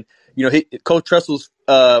teams, and Coach Tressell's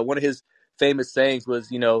one of his famous sayings was,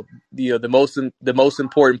 the most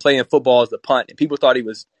important play in football is the punt. And people thought he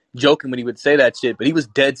was joking when he would say that shit, but he was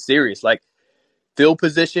dead serious. Like field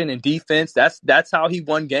position and defense, that's how he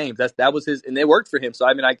won games. That was his, and it worked for him. So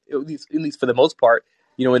I mean, at least for the most part,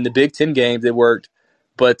 in the Big Ten games it worked,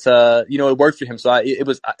 but it worked for him. So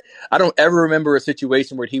I don't ever remember a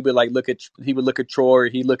situation where he would look at Troy, or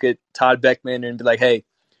he'd look at Todd Beckman and be like, hey,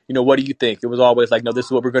 what do you think? It was always like, no, this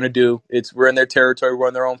is what we're going to do. We're in their territory. We're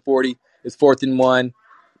on their own 40. It's 4th and 1,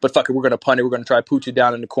 but fuck it, we're going to punt it. We're going to try to pooch it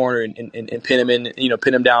down in the corner and pin him in,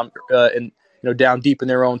 pin him down down deep in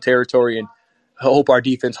their own territory, and hope our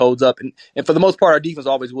defense holds up. And for the most part, our defense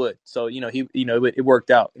always would. So it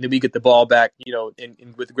worked out, and then we get the ball back,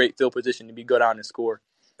 and with great field position, and we go down and score.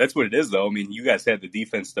 That's what it is, though. I mean, you guys had the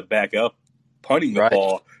defense to back up punting the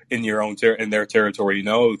ball in your own in their territory,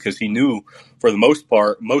 because he knew for the most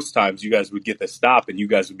part, most times you guys would get the stop and you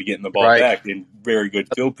guys would be getting the ball back in very good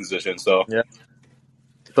field position. So yeah,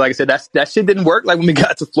 but like I said, that shit didn't work. Like when we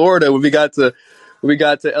got to Florida, when we got to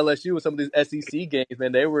LSU with some of these SEC games,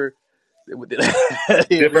 man, they were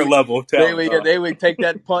different level of talent. They would take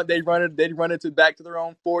that punt, they'd run it back to their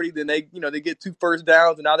own 40, then they get 2 first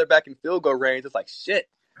downs, and now they're back in field goal range. It's like shit.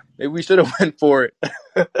 Maybe we should have went for it.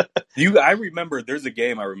 I remember there's a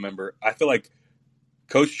game I remember. I feel like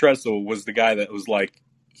Coach Tressel was the guy that was like,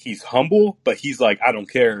 he's humble, but he's like, I don't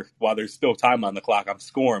care. While there's still time on the clock, I'm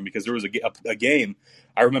scoring, because there was a game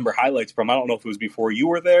I remember highlights from. I don't know if it was before you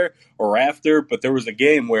were there or after, but there was a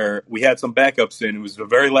game where we had some backups in. It was the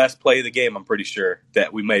very last play of the game, I'm pretty sure,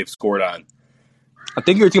 that we may have scored on. I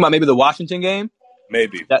think you were talking about maybe the Washington game.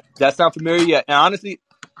 Maybe. That sound familiar? Yeah. And honestly,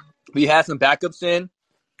 we had some backups in,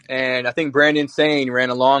 and I think Brandon Sane ran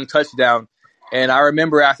a long touchdown. And I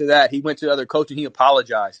remember after that, he went to the other coach and he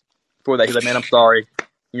apologized for that. He's like, man, I'm sorry.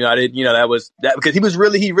 I didn't, that was that, because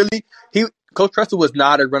Coach Tressel was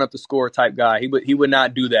not a run up the score type guy. He would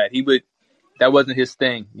not do that. That wasn't his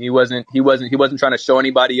thing. He wasn't trying to show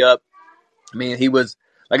anybody up. I mean, he was,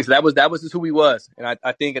 like I said, that was just who he was. And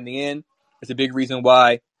I think in the end, it's a big reason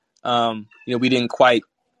why, we didn't quite,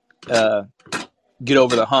 get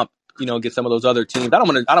over the hump, get some of those other teams. I don't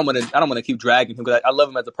want to keep dragging him, because I love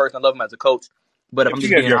him as a person. I love him as a coach. But if I'm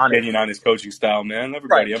just being honest, opinion on his coaching style, man.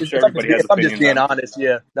 Everybody, right. I'm sure everybody has opinions. I'm just being honest.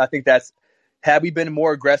 Yeah, I think had we been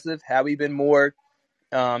more aggressive, had we been more,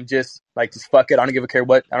 just fuck it. I don't care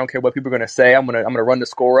what people are going to say. I'm gonna run the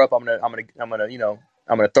score up. I'm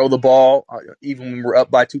gonna throw the ball, even when we're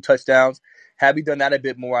up by 2 touchdowns. Had we done that a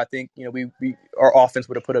bit more, I think our offense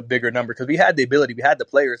would have put a bigger number, because we had the ability, we had the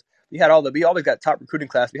players, we always got top recruiting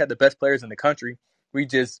class. We had the best players in the country. We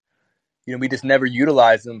just never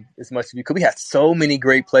utilized them as much as we could. We had so many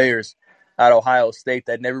great players at Ohio State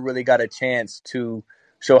that never really got a chance to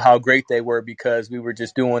show how great they were, because we were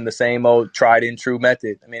just doing the same old tried and true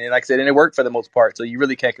method. I mean, and like I said, and it worked for the most part, so you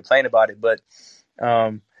really can't complain about it. But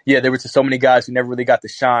there was just so many guys who never really got to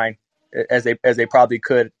shine as they probably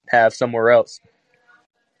could have somewhere else.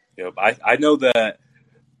 Yep, I know that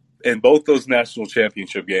in both those national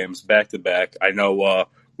championship games, back to back, I know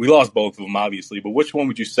we lost both of them, obviously, but which one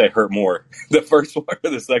would you say hurt more, the first one or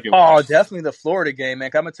the second one? Oh, definitely the Florida game, man.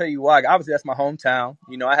 I'm gonna tell you why. Obviously, that's my hometown.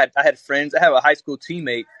 I had friends. I have a high school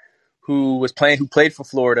teammate who played for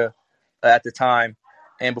Florida at the time.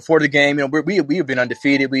 And before the game, we had been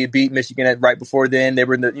undefeated. We had beat Michigan right before then. They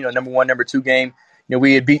were in the number 1, number 2 game.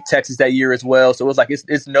 We had beat Texas that year as well. So it was like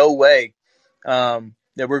it's no way that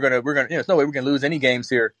we're gonna it's no way we're gonna lose any games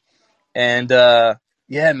here. And man,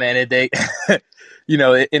 they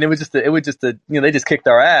and it was just they just kicked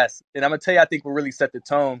our ass. And I'm gonna tell you, I think we really set the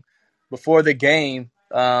tone before the game.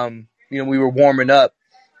 We were warming up.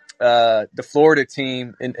 The Florida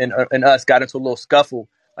team and us got into a little scuffle.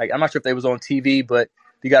 Like, I'm not sure if they was on TV, but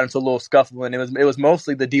they got into a little scuffle, and it was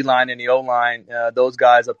mostly the D line and the O line, those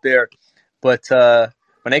guys up there. But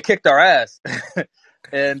when they kicked our ass,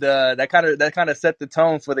 and that kind of set the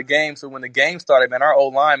tone for the game. So when the game started, man, our O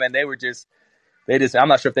line, man, they just I'm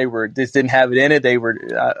not sure if they just didn't have it in it, they were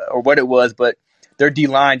or what it was, but their D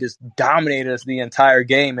line just dominated us the entire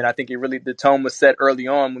game, and I think the tone was set early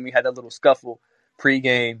on when we had that little scuffle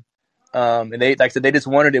pregame. And they, like I said, they just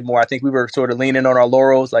wanted it more. I think we were sort of leaning on our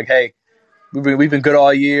laurels, like, hey, we've been good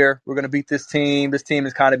all year. We're going to beat this team. This team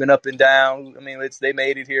has kind of been up and down. I mean, they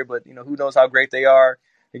made it here, but who knows how great they are.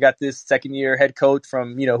 They got this second-year head coach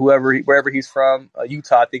from wherever he's from,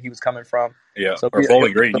 Utah. I think he was coming from. Yeah, so, or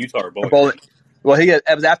Bowling Green, Utah or Bowling Green. Well, it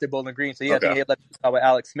was after Bowling Green, so I think he had left Utah with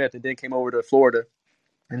Alex Smith and then came over to Florida.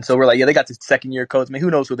 And so we're like, they got this second-year coach. I mean,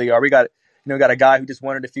 who knows who they are? We got got a guy who just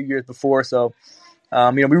won it a few years before, so.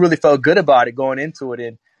 We really felt good about it going into it,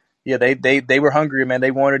 and they were hungry, man.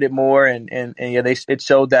 They wanted it more, and it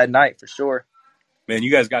showed that night for sure. Man,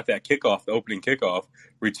 you guys got that kickoff, the opening kickoff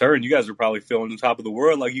return. You guys were probably feeling on top of the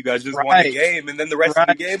world, like you guys just won the game, and then the rest of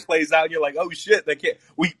the game plays out, and you're like, oh shit, they can't.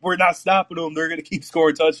 We're not stopping them. They're gonna keep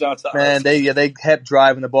scoring touchdowns. Man, they kept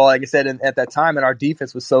driving the ball. Like I said, at that time, and our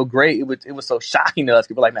defense was so great. It was so shocking to us.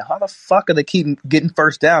 People were like, man, how the fuck are they keep getting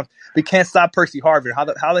first down? We can't stop Percy Harvin. How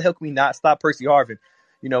the hell can we not stop Percy Harvin?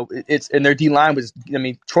 And their D line was. I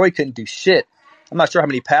mean, Troy couldn't do shit. I'm not sure how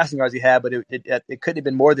many passing yards he had, but it couldn't have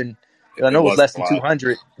been more than. I know it was less than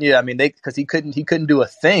 200. Yeah, I mean, because he couldn't do a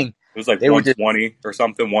thing. It was like 120 or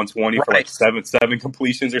something, 120 for like seven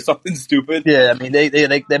completions or something stupid. Yeah, I mean,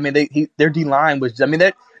 their D line was. I mean,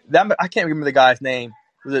 I can't remember the guy's name.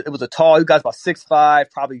 It was a tall guy, about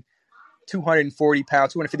 6'5", probably 240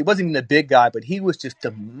 pounds, 250. He wasn't even a big guy, but he was just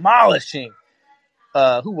demolishing.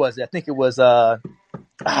 Who was it? I think it was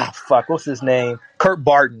what's his name? Kurt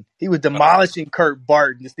Barton. He was demolishing Kurt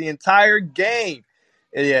Barton just the entire game.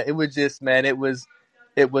 And yeah, it was just, man, it was,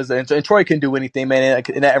 and Troy couldn't do anything, man.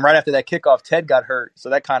 And right after that kickoff, Ted got hurt.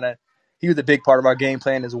 So he was a big part of our game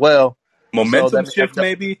plan as well. Momentum shift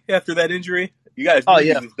maybe after that injury? You guys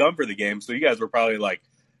was done for the game. So you guys were probably like,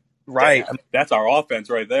 right. That's our offense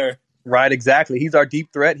right there. Right, exactly. He's our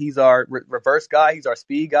deep threat. He's our reverse guy. He's our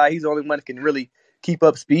speed guy. He's the only one that can really keep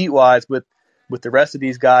up speed wise with the rest of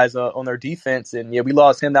these guys on their defense. And yeah, we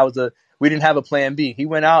lost him. We didn't have a plan B. He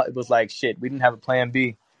went out. It was like shit. We didn't have a plan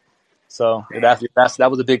B. So that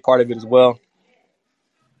was a big part of it as well.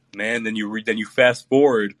 Man, then you fast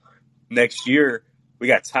forward next year. We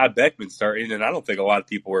got Todd Beckman starting, and I don't think a lot of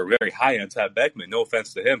people were very high on Todd Beckman. No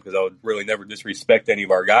offense to him, because I would really never disrespect any of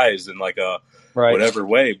our guys in like a whatever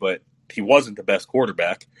way, but he wasn't the best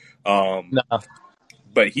quarterback. No.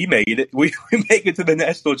 But he made it. We make it to the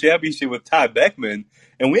national championship with Todd Beckman,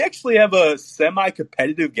 and we actually have a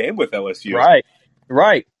semi-competitive game with LSU.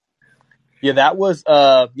 Right. Yeah, that was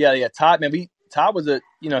Todd. Man, Todd was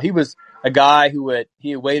he was a guy who had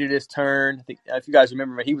waited his turn. I think if you guys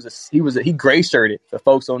remember, he gray shirted. If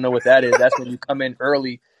folks don't know what that is, that's when you come in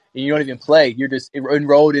early and you don't even play. You're just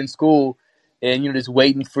enrolled in school and you're just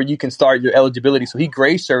waiting for you can start your eligibility. So he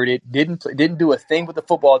gray shirted, didn't do a thing with the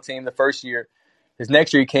football team the first year. His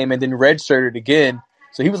next year he came in, then red shirted again.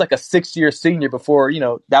 So he was like a 6-year senior before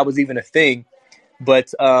that was even a thing. But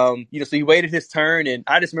so he waited his turn, and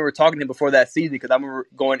I just remember talking to him before that season because I remember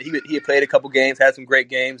going. He had played a couple games, had some great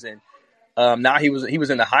games, and now he was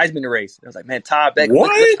in the Heisman race. I was like, man, Todd Beckman.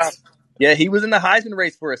 What? Yeah, he was in the Heisman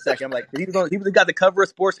race for a second. I'm like, he was the guy that cover of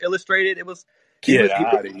Sports Illustrated. It was get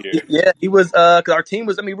out of here. Yeah, he was because our team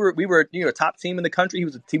was. I mean, we were a top team in the country.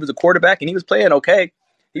 He was a quarterback, and he was playing okay.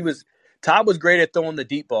 Todd was great at throwing the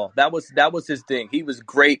deep ball. That was his thing. He was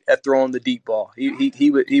great at throwing the deep ball. He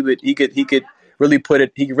could really put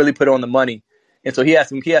it on the money. And so he had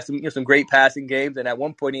some great passing games. And at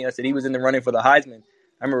one point, I said he was in the running for the Heisman.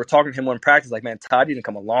 I remember talking to him on practice, like, man, Todd, you didn't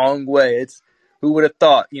come a long way. Who would have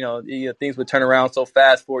thought, things would turn around so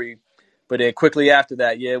fast for you. But then quickly after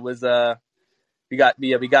that, it was we got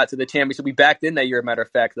to the championship. We backed in that year, as a matter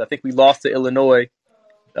of fact. I think we lost to Illinois,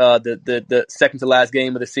 the second to last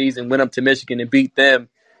game of the season, went up to Michigan and beat them.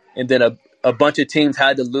 And then a bunch of teams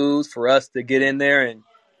had to lose for us to get in there. And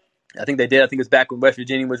I think they did. I think it was back when West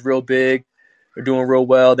Virginia was real big. They're doing real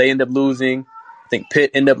well. They ended up losing. I think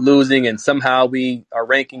Pitt ended up losing, and somehow our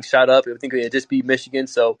ranking shot up. I think we had just beat Michigan,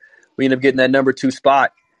 so we ended up getting that number 2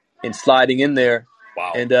 spot and sliding in there.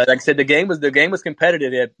 Wow. And like I said, the game was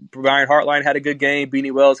competitive. Brian Hartline had a good game.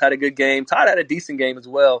 Beanie Wells had a good game. Todd had a decent game as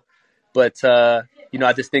well. But I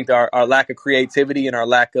just think our lack of creativity and our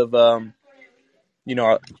lack of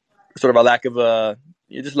lack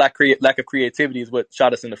of creativity is what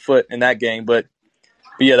shot us in the foot in that game. But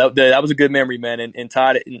yeah, that was a good memory, man. And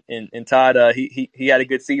Todd, he had a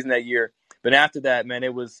good season that year. But after that, man,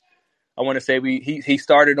 it was, I want to say he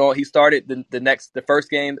started the first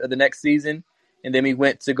game of the next season, and then we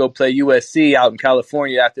went to go play USC out in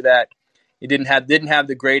California. After that, he didn't have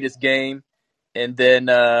the greatest game, and then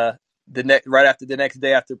right after the next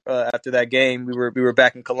day after that game, we were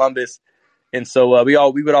back in Columbus, and so we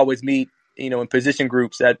would always meet in position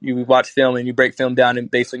groups that you watch film and you break film down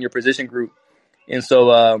based on your position group. And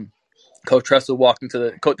so Coach Tressel walked into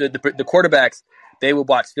the quarterbacks. They would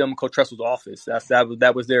watch film in Coach Tressel's office.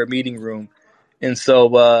 That was their meeting room. And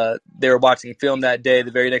so they were watching film that day,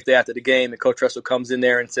 the very next day after the game. And Coach Tressel comes in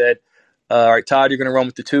there and said, all right, Todd, you're going to run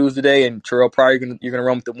with the 2s today. And Terrell Pryor, you're going to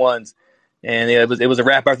run with the 1s. And it was a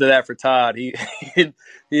wrap after that for Todd. He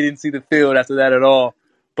didn't see the field after that at all.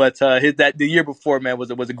 But the year before, man, was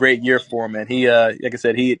a great year for him. And he, like I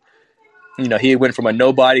said, he went from a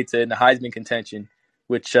nobody to in the Heisman contention,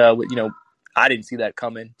 which I didn't see that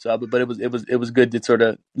coming. So, but it was good to sort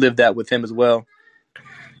of live that with him as well.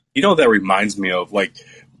 That reminds me of like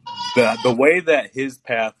the way that his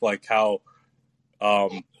path, like how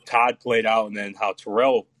Todd played out, and then how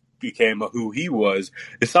Terrell became who he was.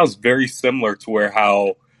 It sounds very similar to where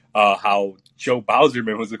how Joe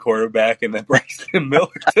Bowserman was the quarterback, and then Braxton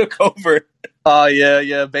Miller took over. Oh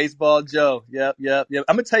yeah, baseball Joe. Yep. I'm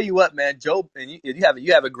gonna tell you what, man, Joe, and you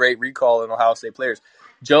have a great recall in Ohio State players.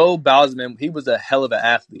 Joe Bowserman, he was a hell of an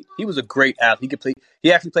athlete. He was a great athlete.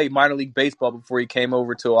 He actually played minor league baseball before he came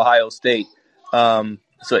over to Ohio State. And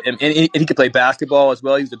he could play basketball as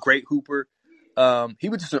well. He was a great hooper. He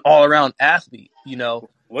was just an all around athlete.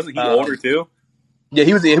 Wasn't he older too? Yeah,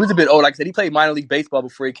 he was a bit old. Like I said, he played minor league baseball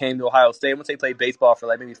before he came to Ohio State. I want to say he played baseball for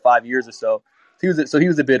like maybe 5 years or so. He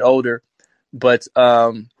was a bit older, but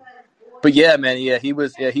yeah, man, he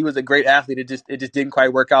was a great athlete. It just didn't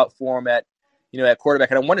quite work out for him at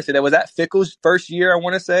quarterback. And I want to say that was Fickle's first year. I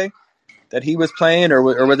want to say that he was playing, or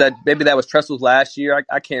was that maybe that was Tressel's last year?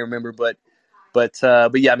 I can't remember, but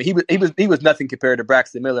yeah, I mean he was nothing compared to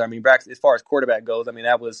Braxton Miller. I mean Braxton, as far as quarterback goes, I mean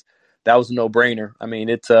that was a no brainer. I mean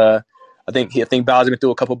I I think Bowserman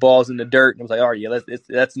threw a couple balls in the dirt and was like, all right, yeah,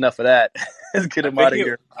 that's enough of that. Let's get him out of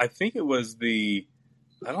here. I think it was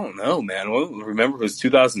I don't know, man. I don't remember if it was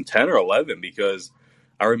 2010 or 11 because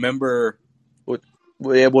I remember.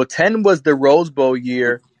 Well, 10 was the Rose Bowl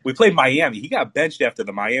year. We played Miami. He got benched after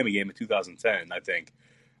the Miami game in 2010, I think.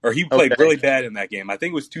 Or he played really bad in that game. I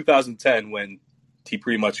think it was 2010 when he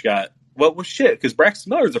pretty much got – well, shit, because Braxton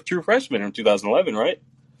Miller is a true freshman in 2011, right?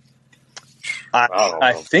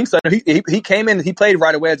 I think so. He came in. He played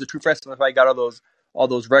right away as a true freshman. He got all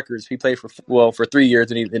those records. He played for 3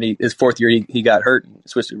 years, and his fourth year he got hurt and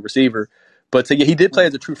switched to receiver. But so, yeah, he did play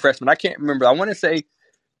as a true freshman. I can't remember. I want to say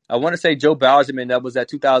Joe Bowserman. That was at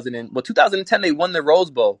 2010. They won the Rose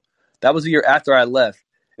Bowl. That was the year after I left.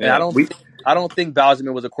 And yeah, I don't think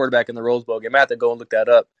Bowserman was a quarterback in the Rose Bowl game. I have to go and look that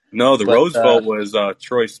up. No, the Rose Bowl was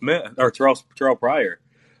Troy Smith or Terrell Pryor.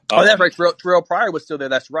 That's right. Terrell Pryor was still there.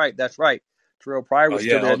 That's right. Terrell Pryor was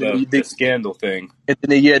still there. The scandal thing. And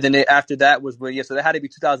then after that was so that had to be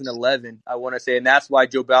 2011, I want to say, and that's why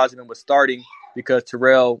Joe Bowserman was starting because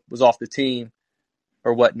Terrell was off the team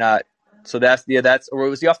or whatnot. So or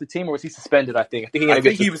was he off the team or was he suspended? I think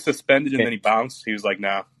he was suspended and then he bounced. He was like,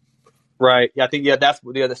 nah. Right. Yeah, I think so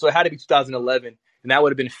it had to be 2011, and that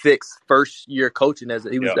would have been Fick's first year coaching that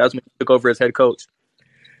was when he took over as head coach.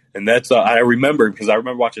 And that's I remember because I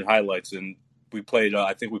remember watching highlights and we played.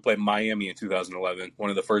 I think we played Miami in 2011,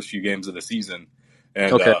 one of the first few games of the season,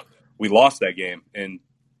 and we lost that game. And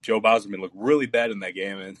Joe Bowserman looked really bad in that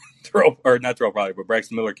game, and not Terrell Pryor, but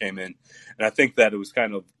Braxton Miller came in, and I think that it was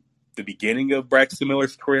kind of the beginning of Braxton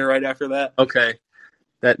Miller's career right after that. Okay.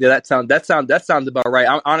 That sounds about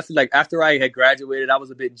right. Honestly, like after I had graduated, I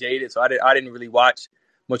was a bit jaded, so I didn't really watch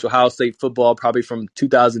much Ohio State football. Probably from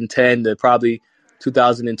 2010 to probably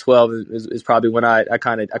 2012 is probably when I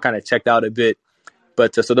kind of checked out a bit.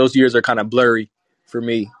 But so those years are kind of blurry for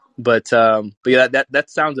me. But yeah, that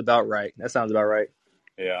sounds about right. That sounds about right.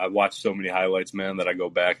 Yeah, I watched so many highlights, man, that I go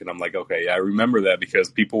back and I'm like, okay, yeah, I remember that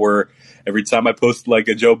because people were every time I post like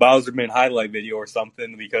a Joe Bowserman highlight video or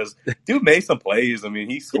something because dude made some plays. I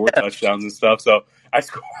mean, he scored touchdowns and stuff. So I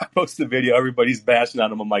posted a video, everybody's bashing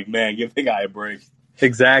on him. I'm like, man, give the guy a break.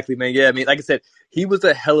 Exactly, man. Yeah, I mean, like I said, he was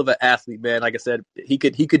a hell of an athlete, man. Like I said, he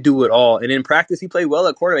could do it all. And in practice, he played well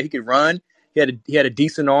at quarterback. He could run. He had a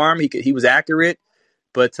decent arm. He was accurate.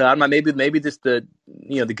 But I don't know, maybe just the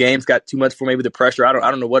games got too much for maybe the pressure. I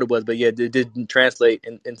don't know what it was, but yeah, it didn't translate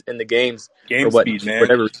in the games. Game speed, man.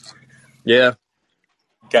 Whatever. Yeah,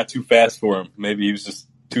 got too fast for him. Maybe he was just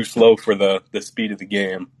too slow for the speed of the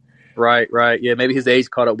game. Right. Yeah, maybe his age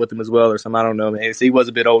caught up with him as well, or something. I don't know, man. So he was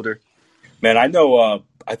a bit older. Man, I know.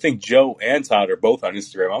 I think Joe and Todd are both on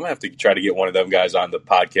Instagram. I'm gonna have to try to get one of them guys on the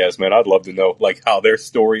podcast, man. I'd love to know like how their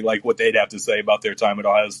story, like what they'd have to say about their time at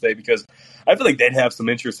Ohio State, because I feel like they'd have some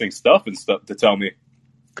interesting stuff to tell me.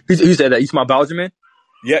 Who said that? You talking about Bowserman?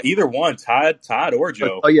 Yeah, either one, Todd or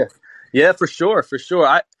Joe. Oh yeah, for sure.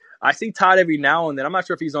 I see Todd every now and then. I'm not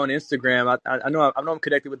sure if he's on Instagram. I know I'm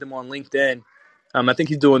connected with him on LinkedIn. I think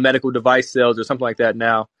he's doing medical device sales or something like that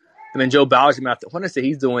now. And then Joe Bowserman, I want to say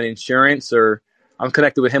he's doing insurance, or I'm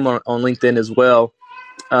connected with him on LinkedIn as well.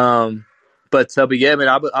 But yeah, man,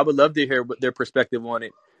 I would love to hear their perspective on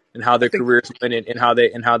it and how their careers went and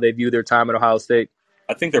how they view their time at Ohio State.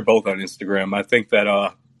 I think they're both on Instagram. I think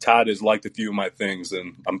that Todd has liked a few of my things,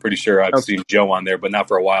 and I'm pretty sure I've seen Joe on there, but not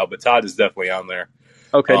for a while. But Todd is definitely on there.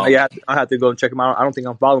 Okay, I have to go and check him out. I don't think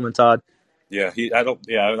I'm following Todd. Yeah, I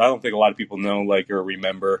don't think a lot of people know or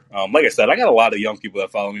remember. Like I said, I got a lot of young people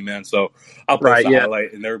that follow me, man. So I'll post a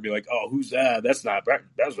highlight, and they'll be like, "Oh, who's that? That's not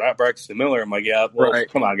Braxton Miller." I'm like, "Yeah, well,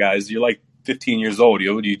 come on, guys, you're like 15 years old.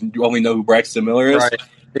 You only know who Braxton Miller is." Right.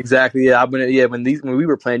 Exactly. Yeah. When we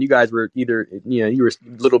were playing, you guys were either you were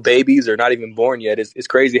little babies or not even born yet. It's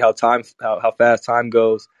crazy how fast time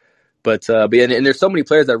goes. But yeah, and there's so many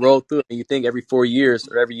players that roll through, and you think every 4 years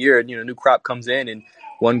or every year, a new crop comes in and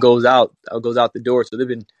one goes out the door. So there've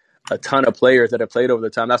been a ton of players that have played over the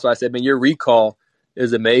time. That's why I said, man, your recall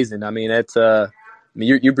is amazing. I mean,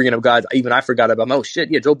 you're bringing up guys even I forgot about. Oh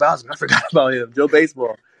shit, yeah, Joe Bowserman, I forgot about him. Joe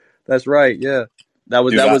Baseball. That's right. Yeah, that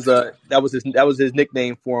was his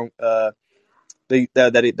nickname for him.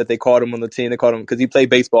 That they called him on the team. They called him because he played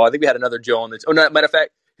baseball. I think we had another Joe on the team. Oh, no, matter of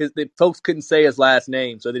fact, the folks couldn't say his last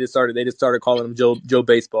name, so they just started calling him Joe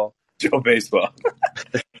Baseball. Joe Baseball.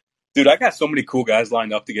 Dude, I got so many cool guys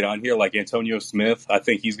lined up to get on here, like Antonio Smith. I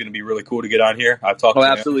think he's going to be really cool to get on here. I've talked to him.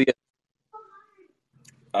 Absolutely.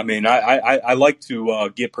 I mean, I like to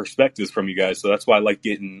get perspectives from you guys, so that's why I like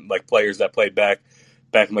getting like players that played back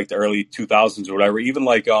in like the early 2000s or whatever. Even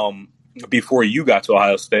like before you got to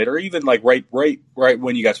Ohio State, or even like right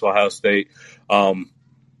when you got to Ohio State.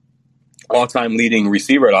 all-time leading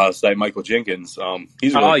receiver at Ohio State, Michael Jenkins.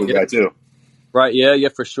 He's a really cool guy too. Right, yeah,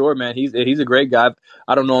 for sure, man. He's a great guy.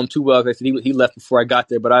 I don't know him too well. Like I said, he left before I got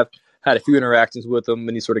there, but I've had a few interactions with him,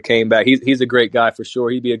 and he sort of came back. He's a great guy for sure.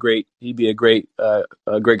 He'd be a great a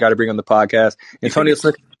great guy to bring on the podcast. Antonio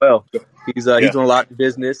Smith as well. He's doing a lot in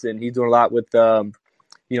business, and he's doing a lot with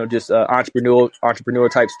just entrepreneur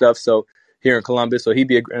type stuff. So here in Columbus, so he'd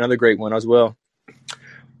be another great one as well.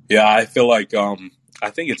 Yeah, I feel like I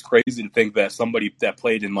think it's crazy to think that somebody that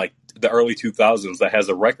played in like the early 2000s that has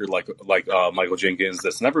a record like Michael Jenkins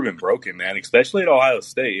that's never been broken, man, especially at Ohio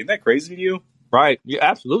State. Isn't that crazy to you? Right. Yeah,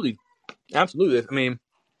 absolutely. I mean,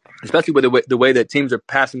 especially with the way that teams are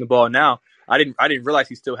passing the ball now. I didn't realize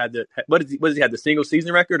he still had what does he have, the single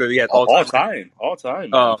season record, or he had all time? All time.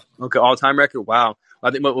 Oh, okay, all time record. Wow.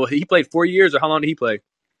 I think he played 4 years, or how long did he play?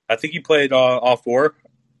 I think he played all 4.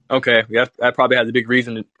 Okay, yeah, that probably has a big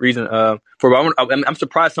reason for. I'm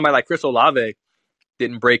surprised somebody like Chris Olave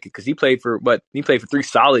didn't break it, because he played for 3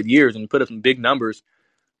 solid years and put up some big numbers.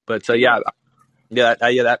 But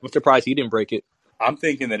I'm surprised he didn't break it. I'm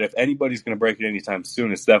thinking that if anybody's going to break it anytime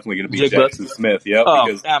soon, it's definitely going to be Jackson Smith. Yep.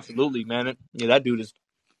 Because absolutely, man. That dude is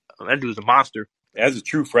a monster. As a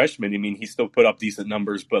true freshman, I mean, he still put up decent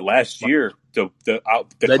numbers, but last year to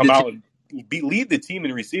come out and lead the team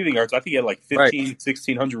in receiving yards, I think he had like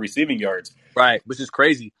 1,600 receiving yards. Right, which is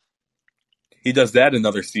crazy. He does that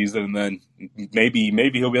another season, and then maybe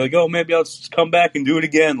he'll be like, oh, maybe I'll just come back and do it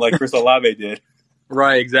again like Chris Olave did.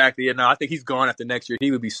 Right, exactly. Yeah, no, I think he's gone after next year.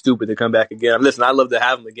 He would be stupid to come back again. Listen, I'd love to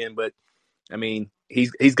have him again, but I mean,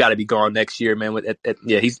 he's got to be gone next year, man.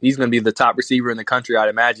 He's going to be the top receiver in the country, I'd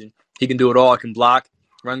imagine. He can do it all. He can block,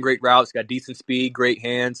 run great routes, got decent speed, great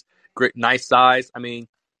hands, nice size. I mean,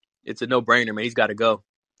 it's a no-brainer, man. He's got to go.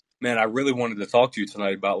 Man, I really wanted to talk to you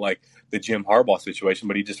tonight about like the Jim Harbaugh situation,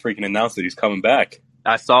 but he just freaking announced that he's coming back.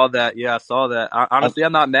 I saw that. Yeah, I saw that. Honestly,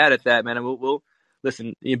 I'm not mad at that, man. And we'll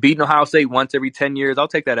listen. Beating Ohio State once every 10 years, I'll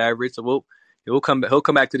take that average. So he'll come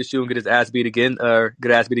back to the shoe and get his ass beat again.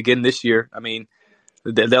 This year. I mean,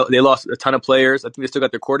 they lost a ton of players. I think they still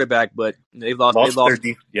got their quarterback, but they lost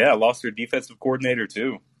their defensive coordinator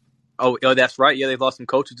too. Oh, that's right. Yeah, they've lost some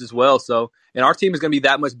coaches as well. So, and our team is going to be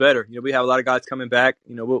that much better. We have a lot of guys coming back.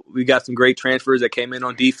 We got some great transfers that came in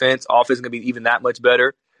on defense. Offense is going to be even that much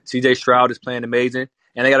better. C.J. Stroud is playing amazing,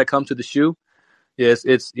 and they got to come to the shoe. Yes,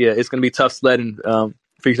 it's going to be tough sledding for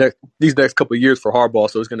these next couple of years for Harbaugh.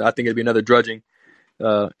 So I think it'll be another drudging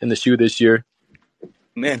in the shoe this year.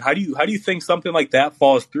 Man, how do you think something like that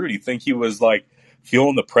falls through? Do you think he was like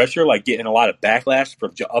feeling the pressure, like getting a lot of backlash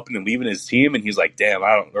from up and leaving his team, and he's like, "Damn,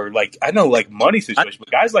 I know money situation,"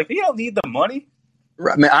 but guys like, they don't need the money.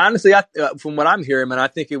 Right, man. Honestly, from what I'm hearing, man, I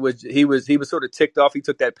think he was sort of ticked off. He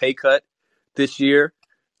took that pay cut this year.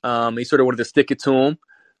 He sort of wanted to stick it to him.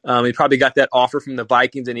 He probably got that offer from the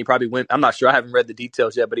Vikings, and he probably went. I'm not sure. I haven't read the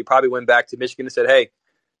details yet, but he probably went back to Michigan and said, "Hey,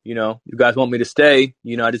 you guys want me to stay?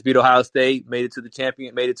 I just beat Ohio State, made it to the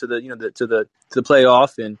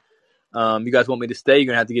playoff, and you guys want me to stay? You're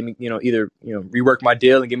gonna have to give me, either rework my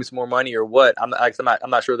deal and give me some more money or what." I'm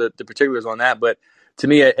not sure the particulars on that, but to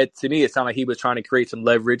me, it sounded like he was trying to create some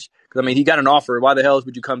leverage, because I mean, he got an offer. Why the hell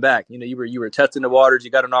would you come back? You were testing the waters. You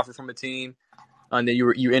got an offer from a team, and then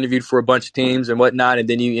you interviewed for a bunch of teams and whatnot, and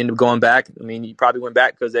then you end up going back. I mean, you probably went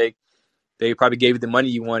back because they probably gave you the money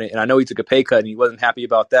you wanted, and I know he took a pay cut and he wasn't happy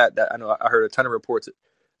about that. I know I heard a ton of reports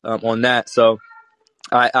on that, so.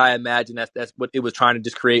 I imagine that's what it was, trying to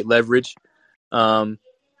just create leverage, and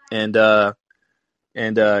he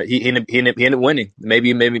ended up winning.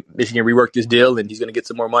 Maybe Michigan reworked his deal and he's going to get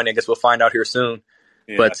some more money. I guess we'll find out here soon.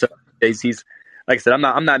 Yeah. But he's like I said,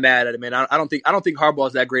 I'm not mad at him, man. I don't think Harbaugh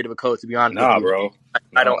is that great of a coach, to be honest. Nah, bro.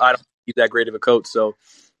 I don't think he's that great of a coach. So,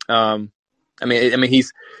 I mean,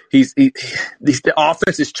 he's the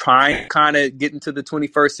offense is trying to kind of get into the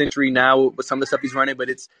 21st century now with some of the stuff he's running, but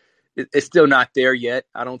it's still not there yet,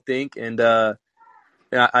 I don't think, and I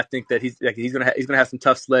think that he's gonna have some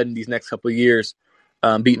tough sledding these next couple of years,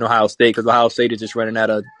 beating Ohio State, because Ohio State is just running out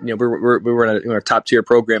of we're a top tier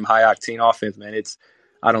program, high octane offense, man.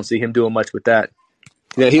 I don't see him doing much with that.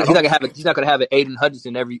 Yeah, he's not gonna have an Aiden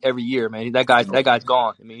Hutchinson every year, man. That guy's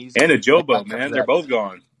gone. I mean, and a Jobo, man, they're both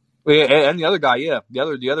gone. Yeah, and the other guy, the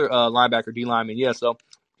other linebacker, D lineman, yeah. So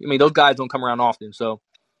I mean, those guys don't come around often. So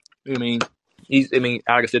like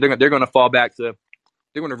I said, they're going to fall back to,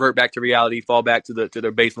 they're going to revert back to reality, fall back to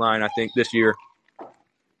their baseline, I think, this year.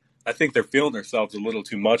 I think they're feeling themselves a little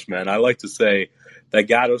too much, man. I like to say that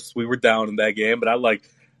got us. We were down in that game, but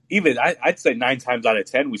I'd say 9 times out of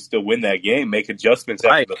 10 we still win that game, make adjustments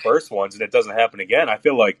after the first ones, and it doesn't happen again. I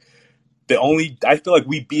feel like I feel like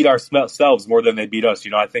we beat ourselves more than they beat us.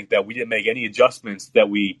 I think that we didn't make any adjustments that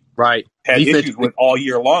we had issues with all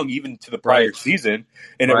year long, even to the prior season,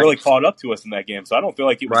 and it really caught up to us in that game. So I don't feel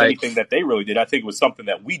like it was anything that they really did. I think it was something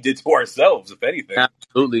that we did to ourselves, if anything.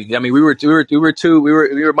 Absolutely. I mean,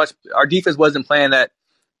 our defense wasn't playing that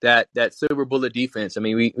silver bullet defense. I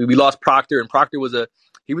mean, we lost Proctor, and Proctor was a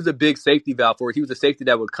big safety valve for it. He was a safety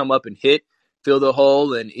that would come up and hit, fill the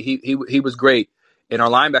hole, and he was great. And our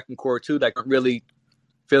linebacking core too, that weren't really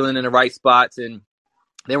filling in the right spots, and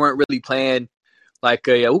they weren't really playing like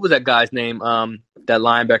what was that guy's name? That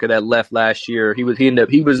linebacker that left last year. He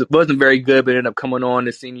wasn't very good, but ended up coming on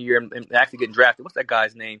his senior year and actually getting drafted. What's that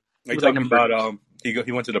guy's name? Are you talking about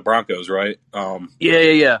he went to the Broncos, right?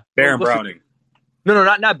 Yeah. Baron Browning. No,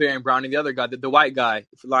 not Baron Browning. The other guy, the white guy,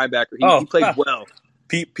 linebacker. He played well.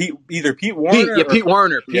 Either Pete Warner. Pete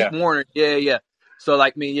Warner. Warner. Yeah. So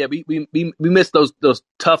we missed those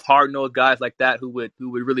tough, hard nosed guys like that who would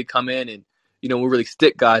really come in and would really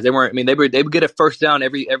stick guys. They weren't. I mean, they would get a first down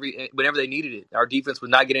every whenever they needed it. Our defense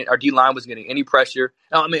was not getting. Our D line wasn't getting any pressure.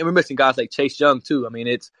 I mean, we're missing guys like Chase Young too. I mean,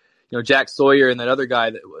 it's Jack Sawyer and that other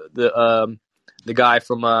guy, the guy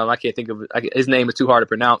from I can't think of it. His name is too hard to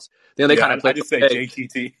pronounce. They kind of played. I just say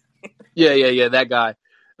JTT. Yeah, that guy.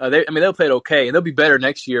 They'll play it okay, and they'll be better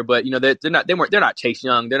next year. But they're not Chase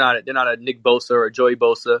Young. They're not a Nick Bosa or Joey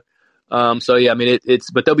Bosa.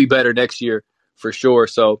 But they'll be better next year for sure.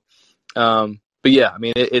 So, I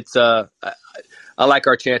like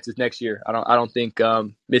our chances next year. I don't think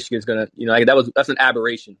Michigan's gonna. That's an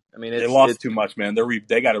aberration. I mean, they lost too much, man.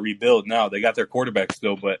 They got to rebuild now. They got their quarterback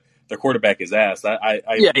still, but their quarterback is ass.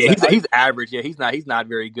 He's average. Yeah, he's not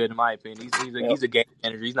very good in my opinion. He's a game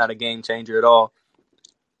manager. He's not a game changer at all.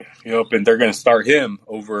 And they're going to start him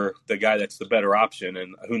over the guy that's the better option,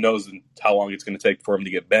 and who knows how long it's going to take for him to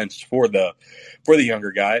get benched for the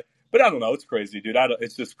younger guy. But I don't know. It's crazy, dude.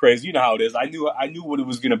 It's just crazy. You know how it is. I knew what it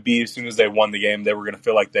was going to be as soon as they won the game. They were going to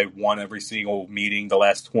feel like they won every single meeting the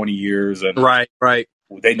last 20 years, and right.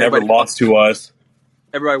 They never lost to us.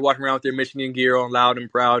 Everybody walking around with their Michigan gear on, loud and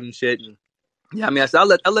proud and shit. And yeah, I mean, I'll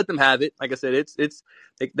let them have it. Like I said,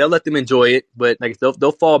 they'll let them enjoy it, but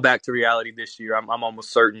they'll fall back to reality this year. I'm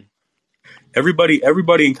almost certain. Everybody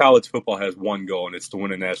in college football has one goal, and it's to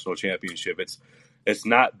win a national championship. It's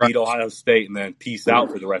not beat Ohio State and then peace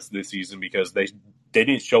out for the rest of the season, because they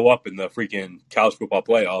didn't show up in the freaking college football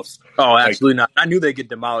playoffs. Oh, absolutely not. I knew they'd get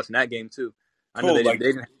demolished in that game too. I knew they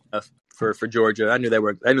didn't have enough for Georgia. I knew they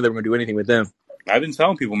were going to do anything with them. I've been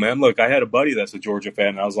telling people, man, look, I had a buddy that's a Georgia fan,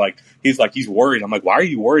 and I was like, he's worried. I'm like, why are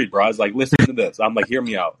you worried, bro? I was like, listen to this. I'm like, hear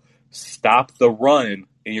me out. Stop the run,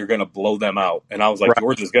 and you're going to blow them out. And I was like,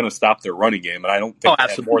 Georgia's going to stop their running game, and I don't think they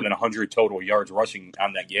had more than 100 total yards rushing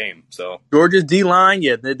on that game. So Georgia's D-line,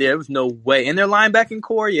 there was no way. And their linebacking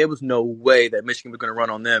core, it was no way that Michigan was going to run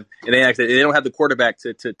on them. And they don't have the quarterback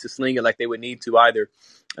to sling it like they would need to either.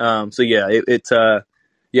 I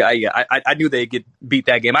knew they'd get beat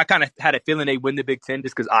that game. I kind of had a feeling they'd win the Big Ten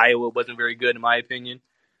just because Iowa wasn't very good in my opinion.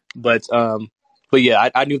 But I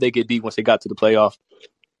knew they'd get beat once they got to the playoff.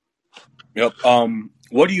 Yep.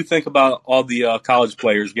 What do you think about all the college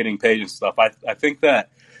players getting paid and stuff? I think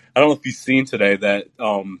that, I don't know if you've seen today that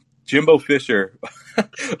Jimbo Fisher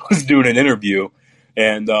was doing an interview,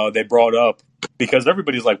 and they brought up, because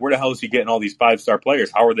everybody's like, where the hell is he getting all these 5-star players?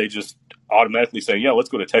 How are they just automatically saying, yeah, let's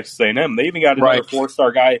go to Texas A&M? They even got another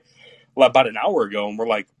 4-star guy about an hour ago, and we're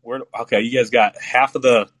like, okay, you guys got half of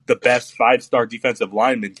the best 5-star defensive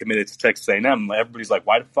linemen committed to Texas A&M. Everybody's like,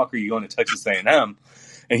 why the fuck are you going to Texas A&M?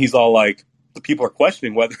 And he's all like, the people are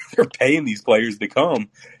questioning whether they're paying these players to come.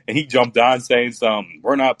 And he jumped on saying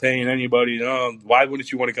we're not paying anybody. Why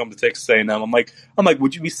wouldn't you want to come to Texas A&M? I'm like,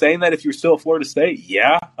 would you be saying that if you're still at Florida State?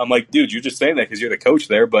 Yeah. I'm like, dude, you're just saying that because you're the coach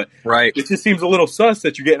there. But it just seems a little sus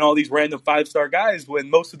that you're getting all these random 5-star guys when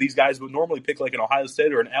most of these guys would normally pick like an Ohio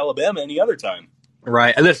State or an Alabama any other time.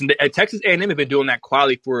 Right. And listen, Texas A&M have been doing that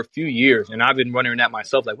quality for a few years, and I've been wondering that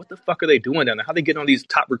myself. Like, what the fuck are they doing down there? How are they getting all these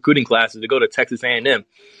top recruiting classes to go to Texas A&M?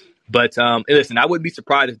 But listen, I wouldn't be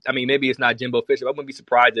surprised. Maybe it's not Jimbo Fisher. I wouldn't be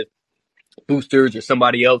surprised if boosters or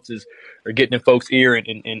somebody else are getting in folks' ear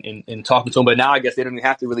and talking to them. But now I guess they don't even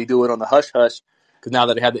have to really do it on the hush-hush, because now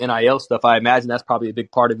that they have the NIL stuff, I imagine that's probably a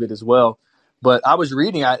big part of it as well. But I was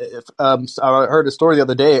reading, I heard a story the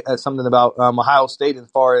other day, something about Ohio State as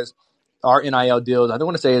far as our NIL deals. I don't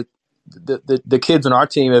want to say the kids on our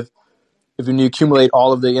team, if you accumulate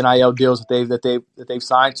all of the NIL deals that they've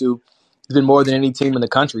signed to, it's been more than any team in the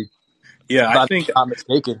country. Yeah, if I I'm think. not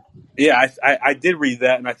mistaken. Yeah, I did read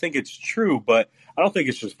that, and I think it's true, but I don't think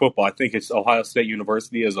it's just football. I think it's Ohio State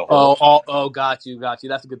University as a whole. Got you.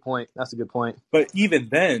 That's a good point. But even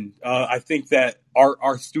then, I think that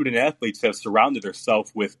our student athletes have surrounded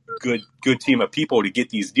themselves with good team of people to get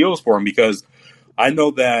these deals for them, because I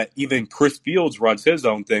know that even Chris Fields runs his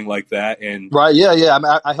own thing like that. And Right? Yeah, yeah.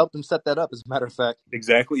 I helped him set that up, as a matter of fact.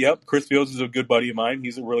 exactly, yep. Chris Fields is a good buddy of mine.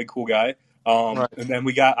 He's a really cool guy. Right. And then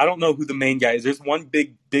we got, I don't know who the main guy is. There's one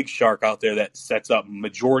big shark out there that sets up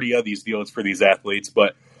majority of these deals for these athletes,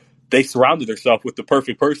 but they surrounded themselves with the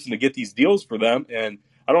perfect person to get these deals for them. And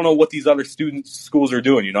I don't know what these other student schools are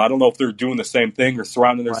doing. I don't know if they're doing the same thing or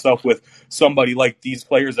surrounding Right. themselves with somebody like these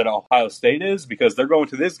players at Ohio State is, because they're going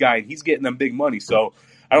to this guy and he's getting them big money. So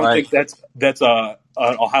I don't think that's an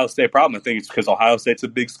Ohio State problem. I think it's because Ohio State's a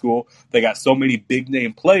big school. They got so many big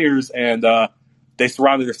name players, and they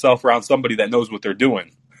surrounded themselves around somebody that knows what they're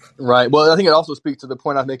doing. Right. Well, I think it also speaks to the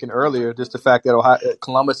point I was making earlier, just the fact that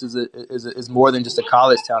Columbus is more than just a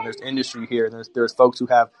college town. There's industry here, and there's folks who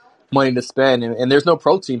have money to spend, and there's no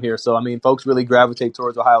pro team here. So, I mean, folks really gravitate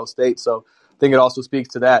towards Ohio State. So I think it also speaks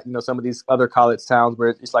to that. Some of these other college towns where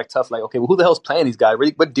it's like tough, like, okay, well, who the hell's playing these guys?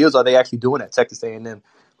 Really, what deals are they actually doing at Texas A&M?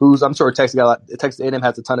 I'm sure Texas A&M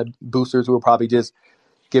has a ton of boosters who are probably just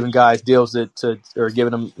giving guys deals or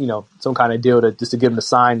giving them, some kind of deal just to give them a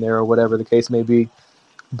sign there or whatever the case may be.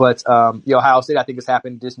 But Ohio State, I think, has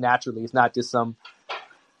happened just naturally. It's not just some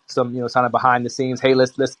kind of behind the scenes. Hey,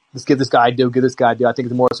 let's get this guy a deal, get this guy a deal. I think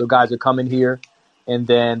it's more so guys are coming here, and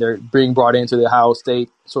then they're being brought into the Ohio State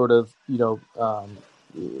sort of the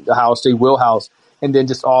Ohio State wheelhouse, and then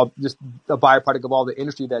just a byproduct of all the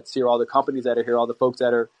industry that's here, all the companies that are here, all the folks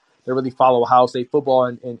that really follow Ohio State football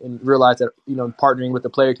and realize that partnering with the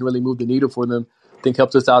player can really move the needle for them. I think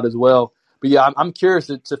helps us out as well. But yeah, I'm curious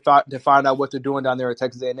to find out what they're doing down there at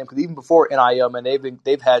Texas A&M, because even before NIL, man,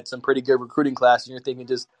 they've had some pretty good recruiting classes. And you're thinking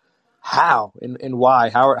just how and why?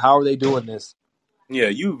 How are they doing this? Yeah,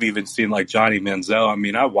 you've even seen like Johnny Manziel. I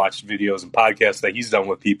mean, I watched videos and podcasts that he's done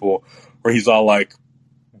with people where he's all like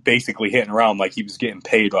basically hitting around like he was getting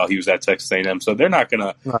paid while he was at Texas A&M. So they're not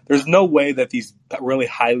gonna. There's no way that these really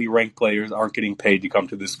highly ranked players aren't getting paid to come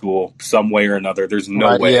to this school some way or another. There's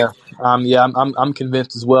no way. Yeah, I'm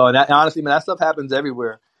convinced as well. And honestly, man, that stuff happens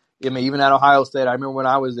everywhere. I mean, even at Ohio State, I remember when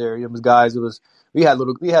I was there, it was guys. We had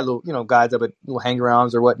little guys that would hang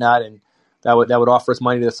arounds or whatnot, and that would offer us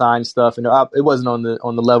money to sign stuff. And it wasn't on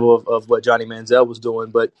the level of what Johnny Manziel was doing,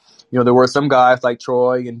 but there were some guys like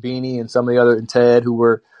Troy and Beanie and some of the other and Ted who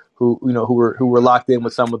were locked in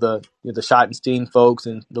with some of the the Schottenstein folks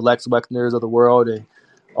and the Lex Wexners of the world and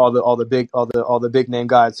all the big name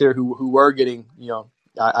guys here who were getting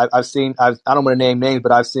I've seen I don't want to name names,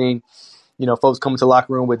 but I've seen folks come into the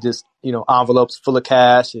locker room with just envelopes full of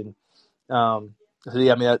cash and so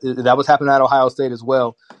yeah, I mean that was happening at Ohio State as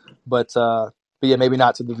well, but yeah, maybe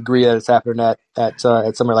not to the degree that it's happening at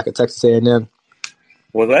somewhere like a Texas A&M.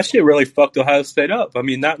 Well, that shit really fucked Ohio State up. I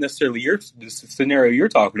mean, not necessarily the scenario you're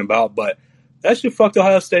talking about, but that shit fucked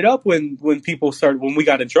Ohio State up when we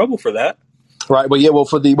got in trouble for that. Right. Well, yeah. Well,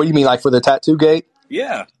 what do you mean, like for the tattoo gate?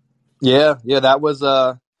 Yeah. Yeah. That was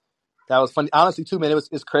funny. Honestly, too, man.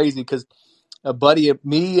 It's crazy because a buddy of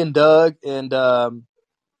me and Doug and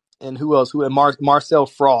who else? Marcel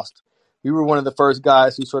Frost. We were one of the first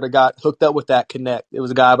guys who sort of got hooked up with that connect. It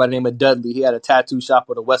was a guy by the name of Dudley. He had a tattoo shop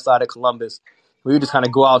on the west side of Columbus. We would just kind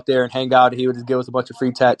of go out there and hang out. He would just give us a bunch of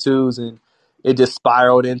free tattoos, and it just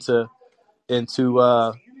spiraled into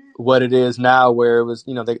what it is now, where it was,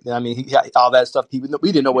 all that stuff. We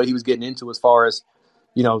didn't know what he was getting into as far as,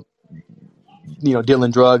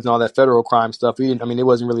 dealing drugs and all that federal crime stuff. It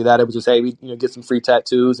wasn't really that. It was just, hey, we get some free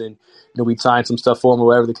tattoos and we'd sign some stuff for him or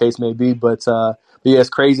whatever the case may be. But yeah, it's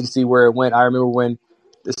crazy to see where it went. I remember when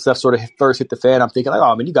this stuff sort of first hit the fan. I'm thinking like,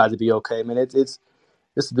 oh man, you guys would be okay, man. It's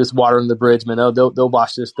this water in the bridge, man. They'll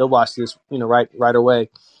watch this. They'll watch this, right away.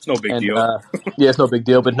 It's no big deal. Yeah, it's no big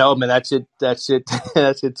deal. But no, man, that shit that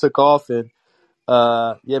shit took off, and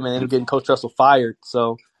yeah, man, ended up getting Coach Russell fired.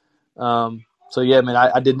 So yeah, man,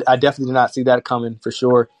 I definitely did not see that coming for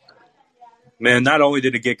sure. Man, not only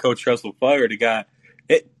did it get Coach Russell fired,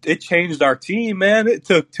 it changed our team, man. It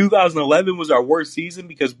took 2011 was our worst season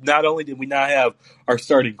because not only did we not have our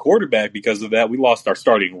starting quarterback because of that, we lost our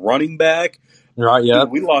starting running back. Right, yeah.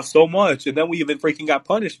 We lost so much, and then we even freaking got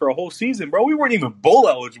punished for a whole season, bro. We weren't even bowl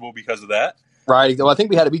eligible because of that. Right. Well, I think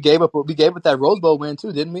we gave up that Rose Bowl win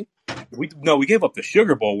too, didn't we? We gave up the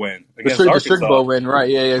Sugar Bowl win against the Arkansas. Sugar Bowl win, right?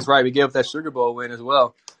 Yeah, it's right. We gave up that Sugar Bowl win as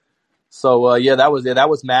well. So yeah, that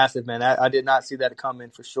was massive, man. I did not see that coming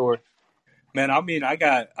for sure. Man, I mean,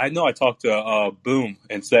 I know I talked to Boom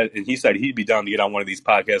and he said he'd be down to get on one of these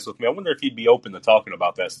podcasts with me. I wonder if he'd be open to talking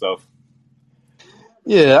about that stuff.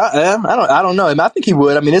 Yeah, I don't know. I think he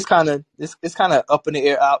would. I mean, it's kind of up in the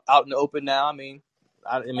air, out in the open now.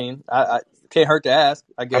 I can't hurt to ask,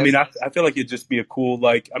 I I mean, guess. I feel like it'd just be a cool,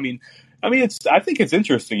 like, I think it's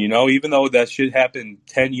interesting, even though that shit happened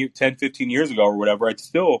 15 years ago or whatever, I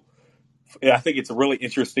think it's a really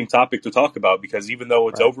interesting topic to talk about because even though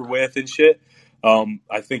it's Right. over with and shit,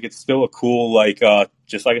 I think it's still a cool,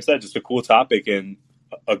 just like I said, just a cool topic and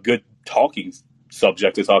a good talking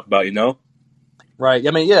subject to talk about. Right.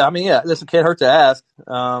 Yeah. Listen, can't hurt to ask.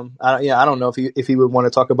 I don't know if he would want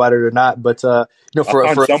to talk about it or not, but I'll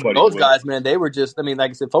find for somebody who those would. guys, man, they were just. I mean,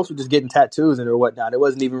 like I said, folks were just getting tattoos and or whatnot. It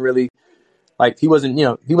wasn't even really like he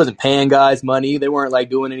wasn't paying guys money. They weren't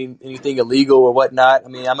like doing anything illegal or whatnot. I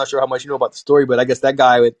mean, I'm not sure how much you know about the story, but I guess that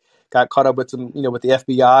guy got caught up with some, with the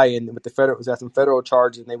FBI and with the federal was at some federal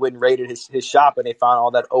charges, and they went and raided his shop, and they found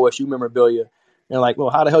all that OSU memorabilia. And they're like,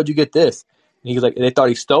 well, how the hell did you get this? And he was like, they thought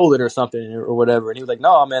he stole it or something or whatever. And he was like,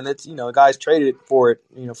 no, man, that's the guys traded it for it,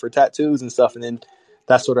 for tattoos and stuff. And then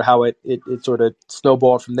that's sort of how it sort of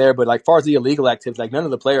snowballed from there. But like far as the illegal activities, like none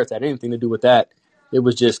of the players had anything to do with that. It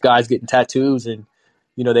was just guys getting tattoos, and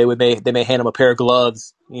they may hand them a pair of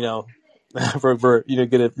gloves, for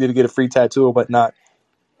get a free tattoo or whatnot.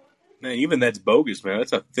 Man, even that's bogus, man.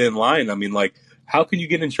 That's a thin line. I mean, like, how can you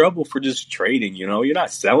get in trouble for just trading? You're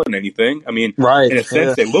not selling anything. I mean, Right. in a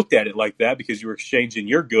sense, Yeah. they looked at it like that because you were exchanging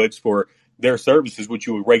your goods for their services, which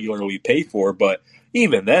you would regularly pay for. But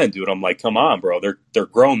even then, dude, I'm like, come on, bro. They're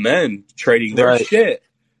grown men trading their Right. shit.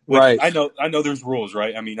 Which Right. I know there's rules,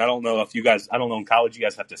 right? I mean, I don't know in college you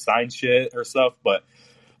guys have to sign shit or stuff, but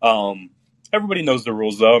everybody knows the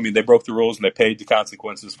rules, though. I mean, they broke the rules and they paid the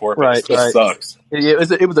consequences for it, but it Right. still Right. sucks.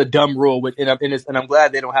 It was a dumb rule, and I'm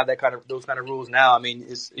glad they don't have those kind of rules now. I mean,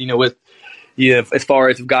 it's with as far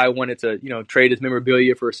as if a guy wanted to trade his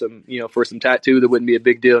memorabilia for some tattoo, that wouldn't be a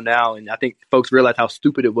big deal now. And I think folks realized how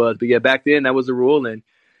stupid it was. But yeah, back then that was the rule, and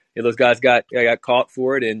those guys got caught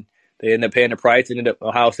for it, and they ended up paying the price. And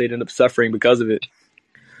Ohio State ended up suffering because of it.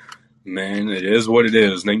 Man, it is what it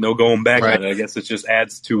is. Ain't no going back Right. on it. I guess it just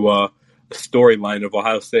adds to the storyline of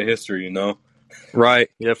Ohio State history. Right.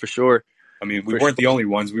 Yeah, for sure. I mean, we For weren't sure. the only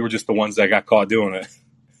ones. We were just the ones that got caught doing it.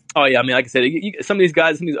 Oh yeah, I mean, like I said, some of these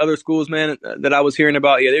guys, some of these other schools, man, that I was hearing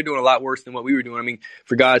about, yeah, they're doing a lot worse than what we were doing. I mean,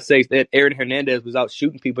 for God's sakes, that Aaron Hernandez was out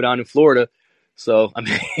shooting people down in Florida. So I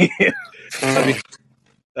mean,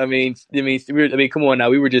 I mean, come on now,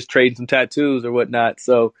 we were just trading some tattoos or whatnot.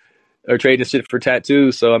 So or trading shit for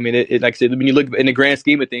tattoos. So I mean, like I said, when you look in the grand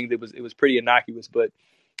scheme of things, it was pretty innocuous. But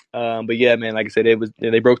yeah, man, like I said,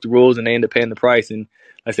 they broke the rules and they ended up paying the price. And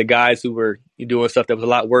like I said, guys who were doing stuff that was a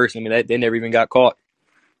lot worse. I mean, they never even got caught.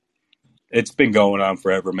 It's been going on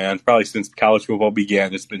forever, man. Probably since college football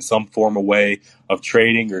began, it's been some form of way of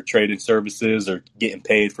trading or trading services or getting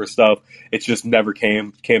paid for stuff. It just never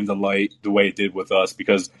came to light the way it did with us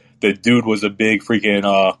because the dude was a big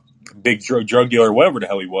freaking big drug dealer, whatever the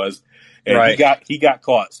hell he was, and Right. he got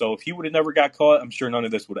caught. So if he would have never got caught, I'm sure none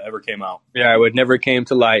of this would have ever came out. Yeah, it would never came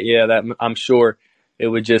to light. Yeah, that I'm sure it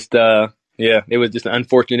would just it was just an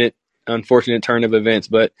unfortunate turn of events.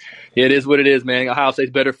 But yeah, it is what it is, man. Ohio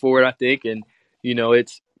State's better for it, I think, and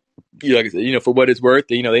it's like I said, for what it's worth,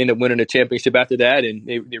 they ended up winning a championship after that, and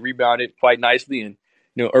they rebounded quite nicely. And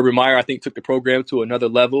Urban Meyer, I think, took the program to another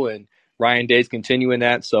level, and Ryan Day's continuing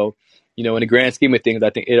that. So, in the grand scheme of things, I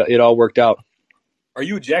think it all worked out. Are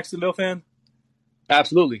you a Jacksonville fan?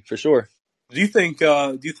 Absolutely, for sure. Do you think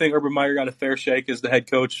Urban Meyer got a fair shake as the head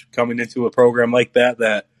coach coming into a program like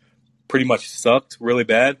that pretty much sucked really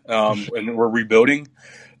bad, and we're rebuilding?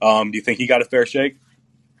 Do you think he got a fair shake?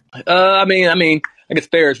 I guess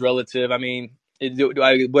fair is relative. I mean, would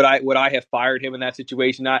I have fired him in that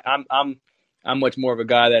situation? I'm much more of a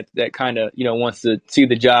guy that kind of wants to see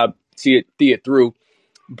the job, see it through.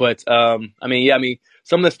 But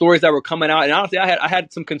some of the stories that were coming out, and honestly, I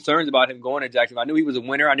had some concerns about him going to Jacksonville. I knew he was a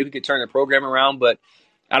winner. I knew he could turn the program around, but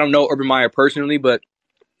I don't know Urban Meyer personally,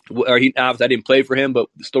 obviously I didn't play for him, but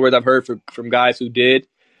the stories I've heard from guys who did,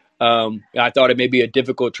 I thought it may be a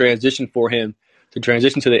difficult transition for him to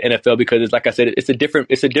transition to the NFL because it's like I said, it's a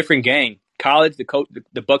different game. College, the coach,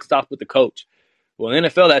 the buck stops with the coach. Well, in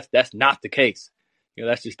NFL, that's not the case.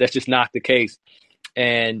 That's just not the case.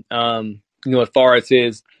 And as far as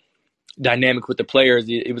his dynamic with the players,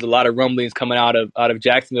 it was a lot of rumblings coming out of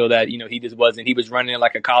Jacksonville that he just wasn't. He was running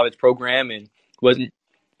like a college program and wasn't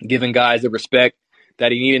giving guys the respect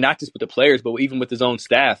that he needed, not just with the players, but even with his own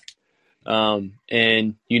staff. And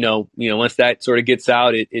once that sort of gets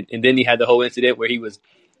out, and then he had the whole incident where he was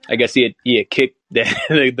I guess he had kicked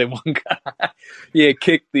the one guy. He had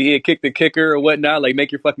kicked the kicker or whatnot, like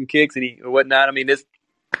make your fucking kicks or whatnot. I mean,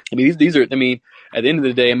 these are. I mean, at the end of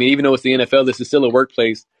the day, I mean, even though it's the NFL, this is still a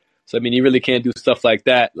workplace. So I mean, you really can't do stuff like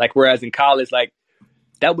that. Like whereas in college, like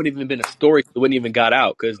that wouldn't even been a story. It wouldn't even got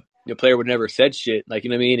out because the player would never said shit. Like, you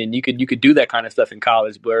know what I mean? And you could do that kind of stuff in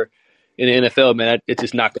college, but in the NFL, man, it's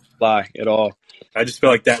just not gonna fly at all. I just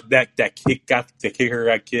feel like that kicker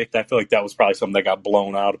got kicked. I feel like that was probably something that got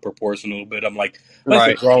blown out of proportion a little bit. I'm like,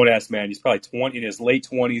 that's a grown ass man. He's probably 20 in his late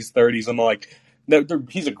 20s, 30s. I'm like,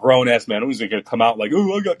 he's a grown ass man. Who's gonna come out like,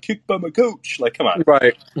 oh, I got kicked by my coach? Like, come on,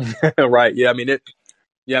 right, right? Yeah, I mean it.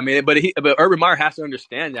 Yeah, I mean, but Urban Meyer has to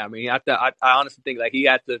understand that. I mean, I honestly think like he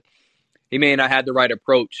may not have the right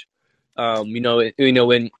approach. You know, in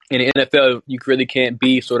the NFL, you really can't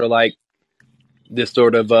be sort of like this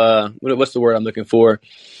sort of what's the word I'm looking for?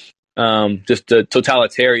 Just a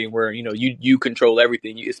totalitarian where, you know, you control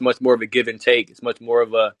everything. It's much more of a give and take. It's much more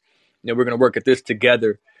of a, you know, we're going to work at this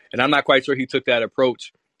together. And I'm not quite sure he took that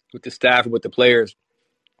approach with the staff and with the players,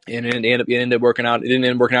 and it ended up working out. It didn't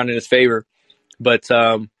end up working out in his favor. But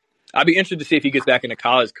I'd be interested to see if he gets back into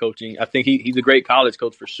college coaching. I think he's a great college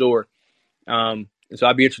coach for sure. And so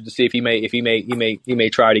I'd be interested to see if he may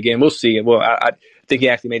try it again. We'll see. Well, I think he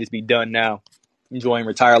actually may just be done now, enjoying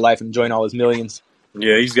retired life, enjoying all his millions.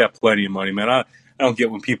 Yeah, he's got plenty of money, man. I don't get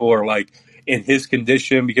when people are like in his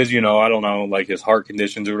condition because, you know, I don't know, like his heart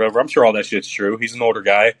conditions or whatever. I'm sure all that shit's true. He's an older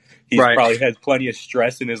guy. He's probably had plenty of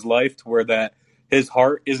stress in his life to where that his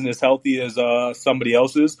heart isn't as healthy as somebody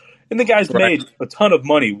else's. And the guy's made a ton of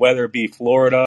money, whether it be Florida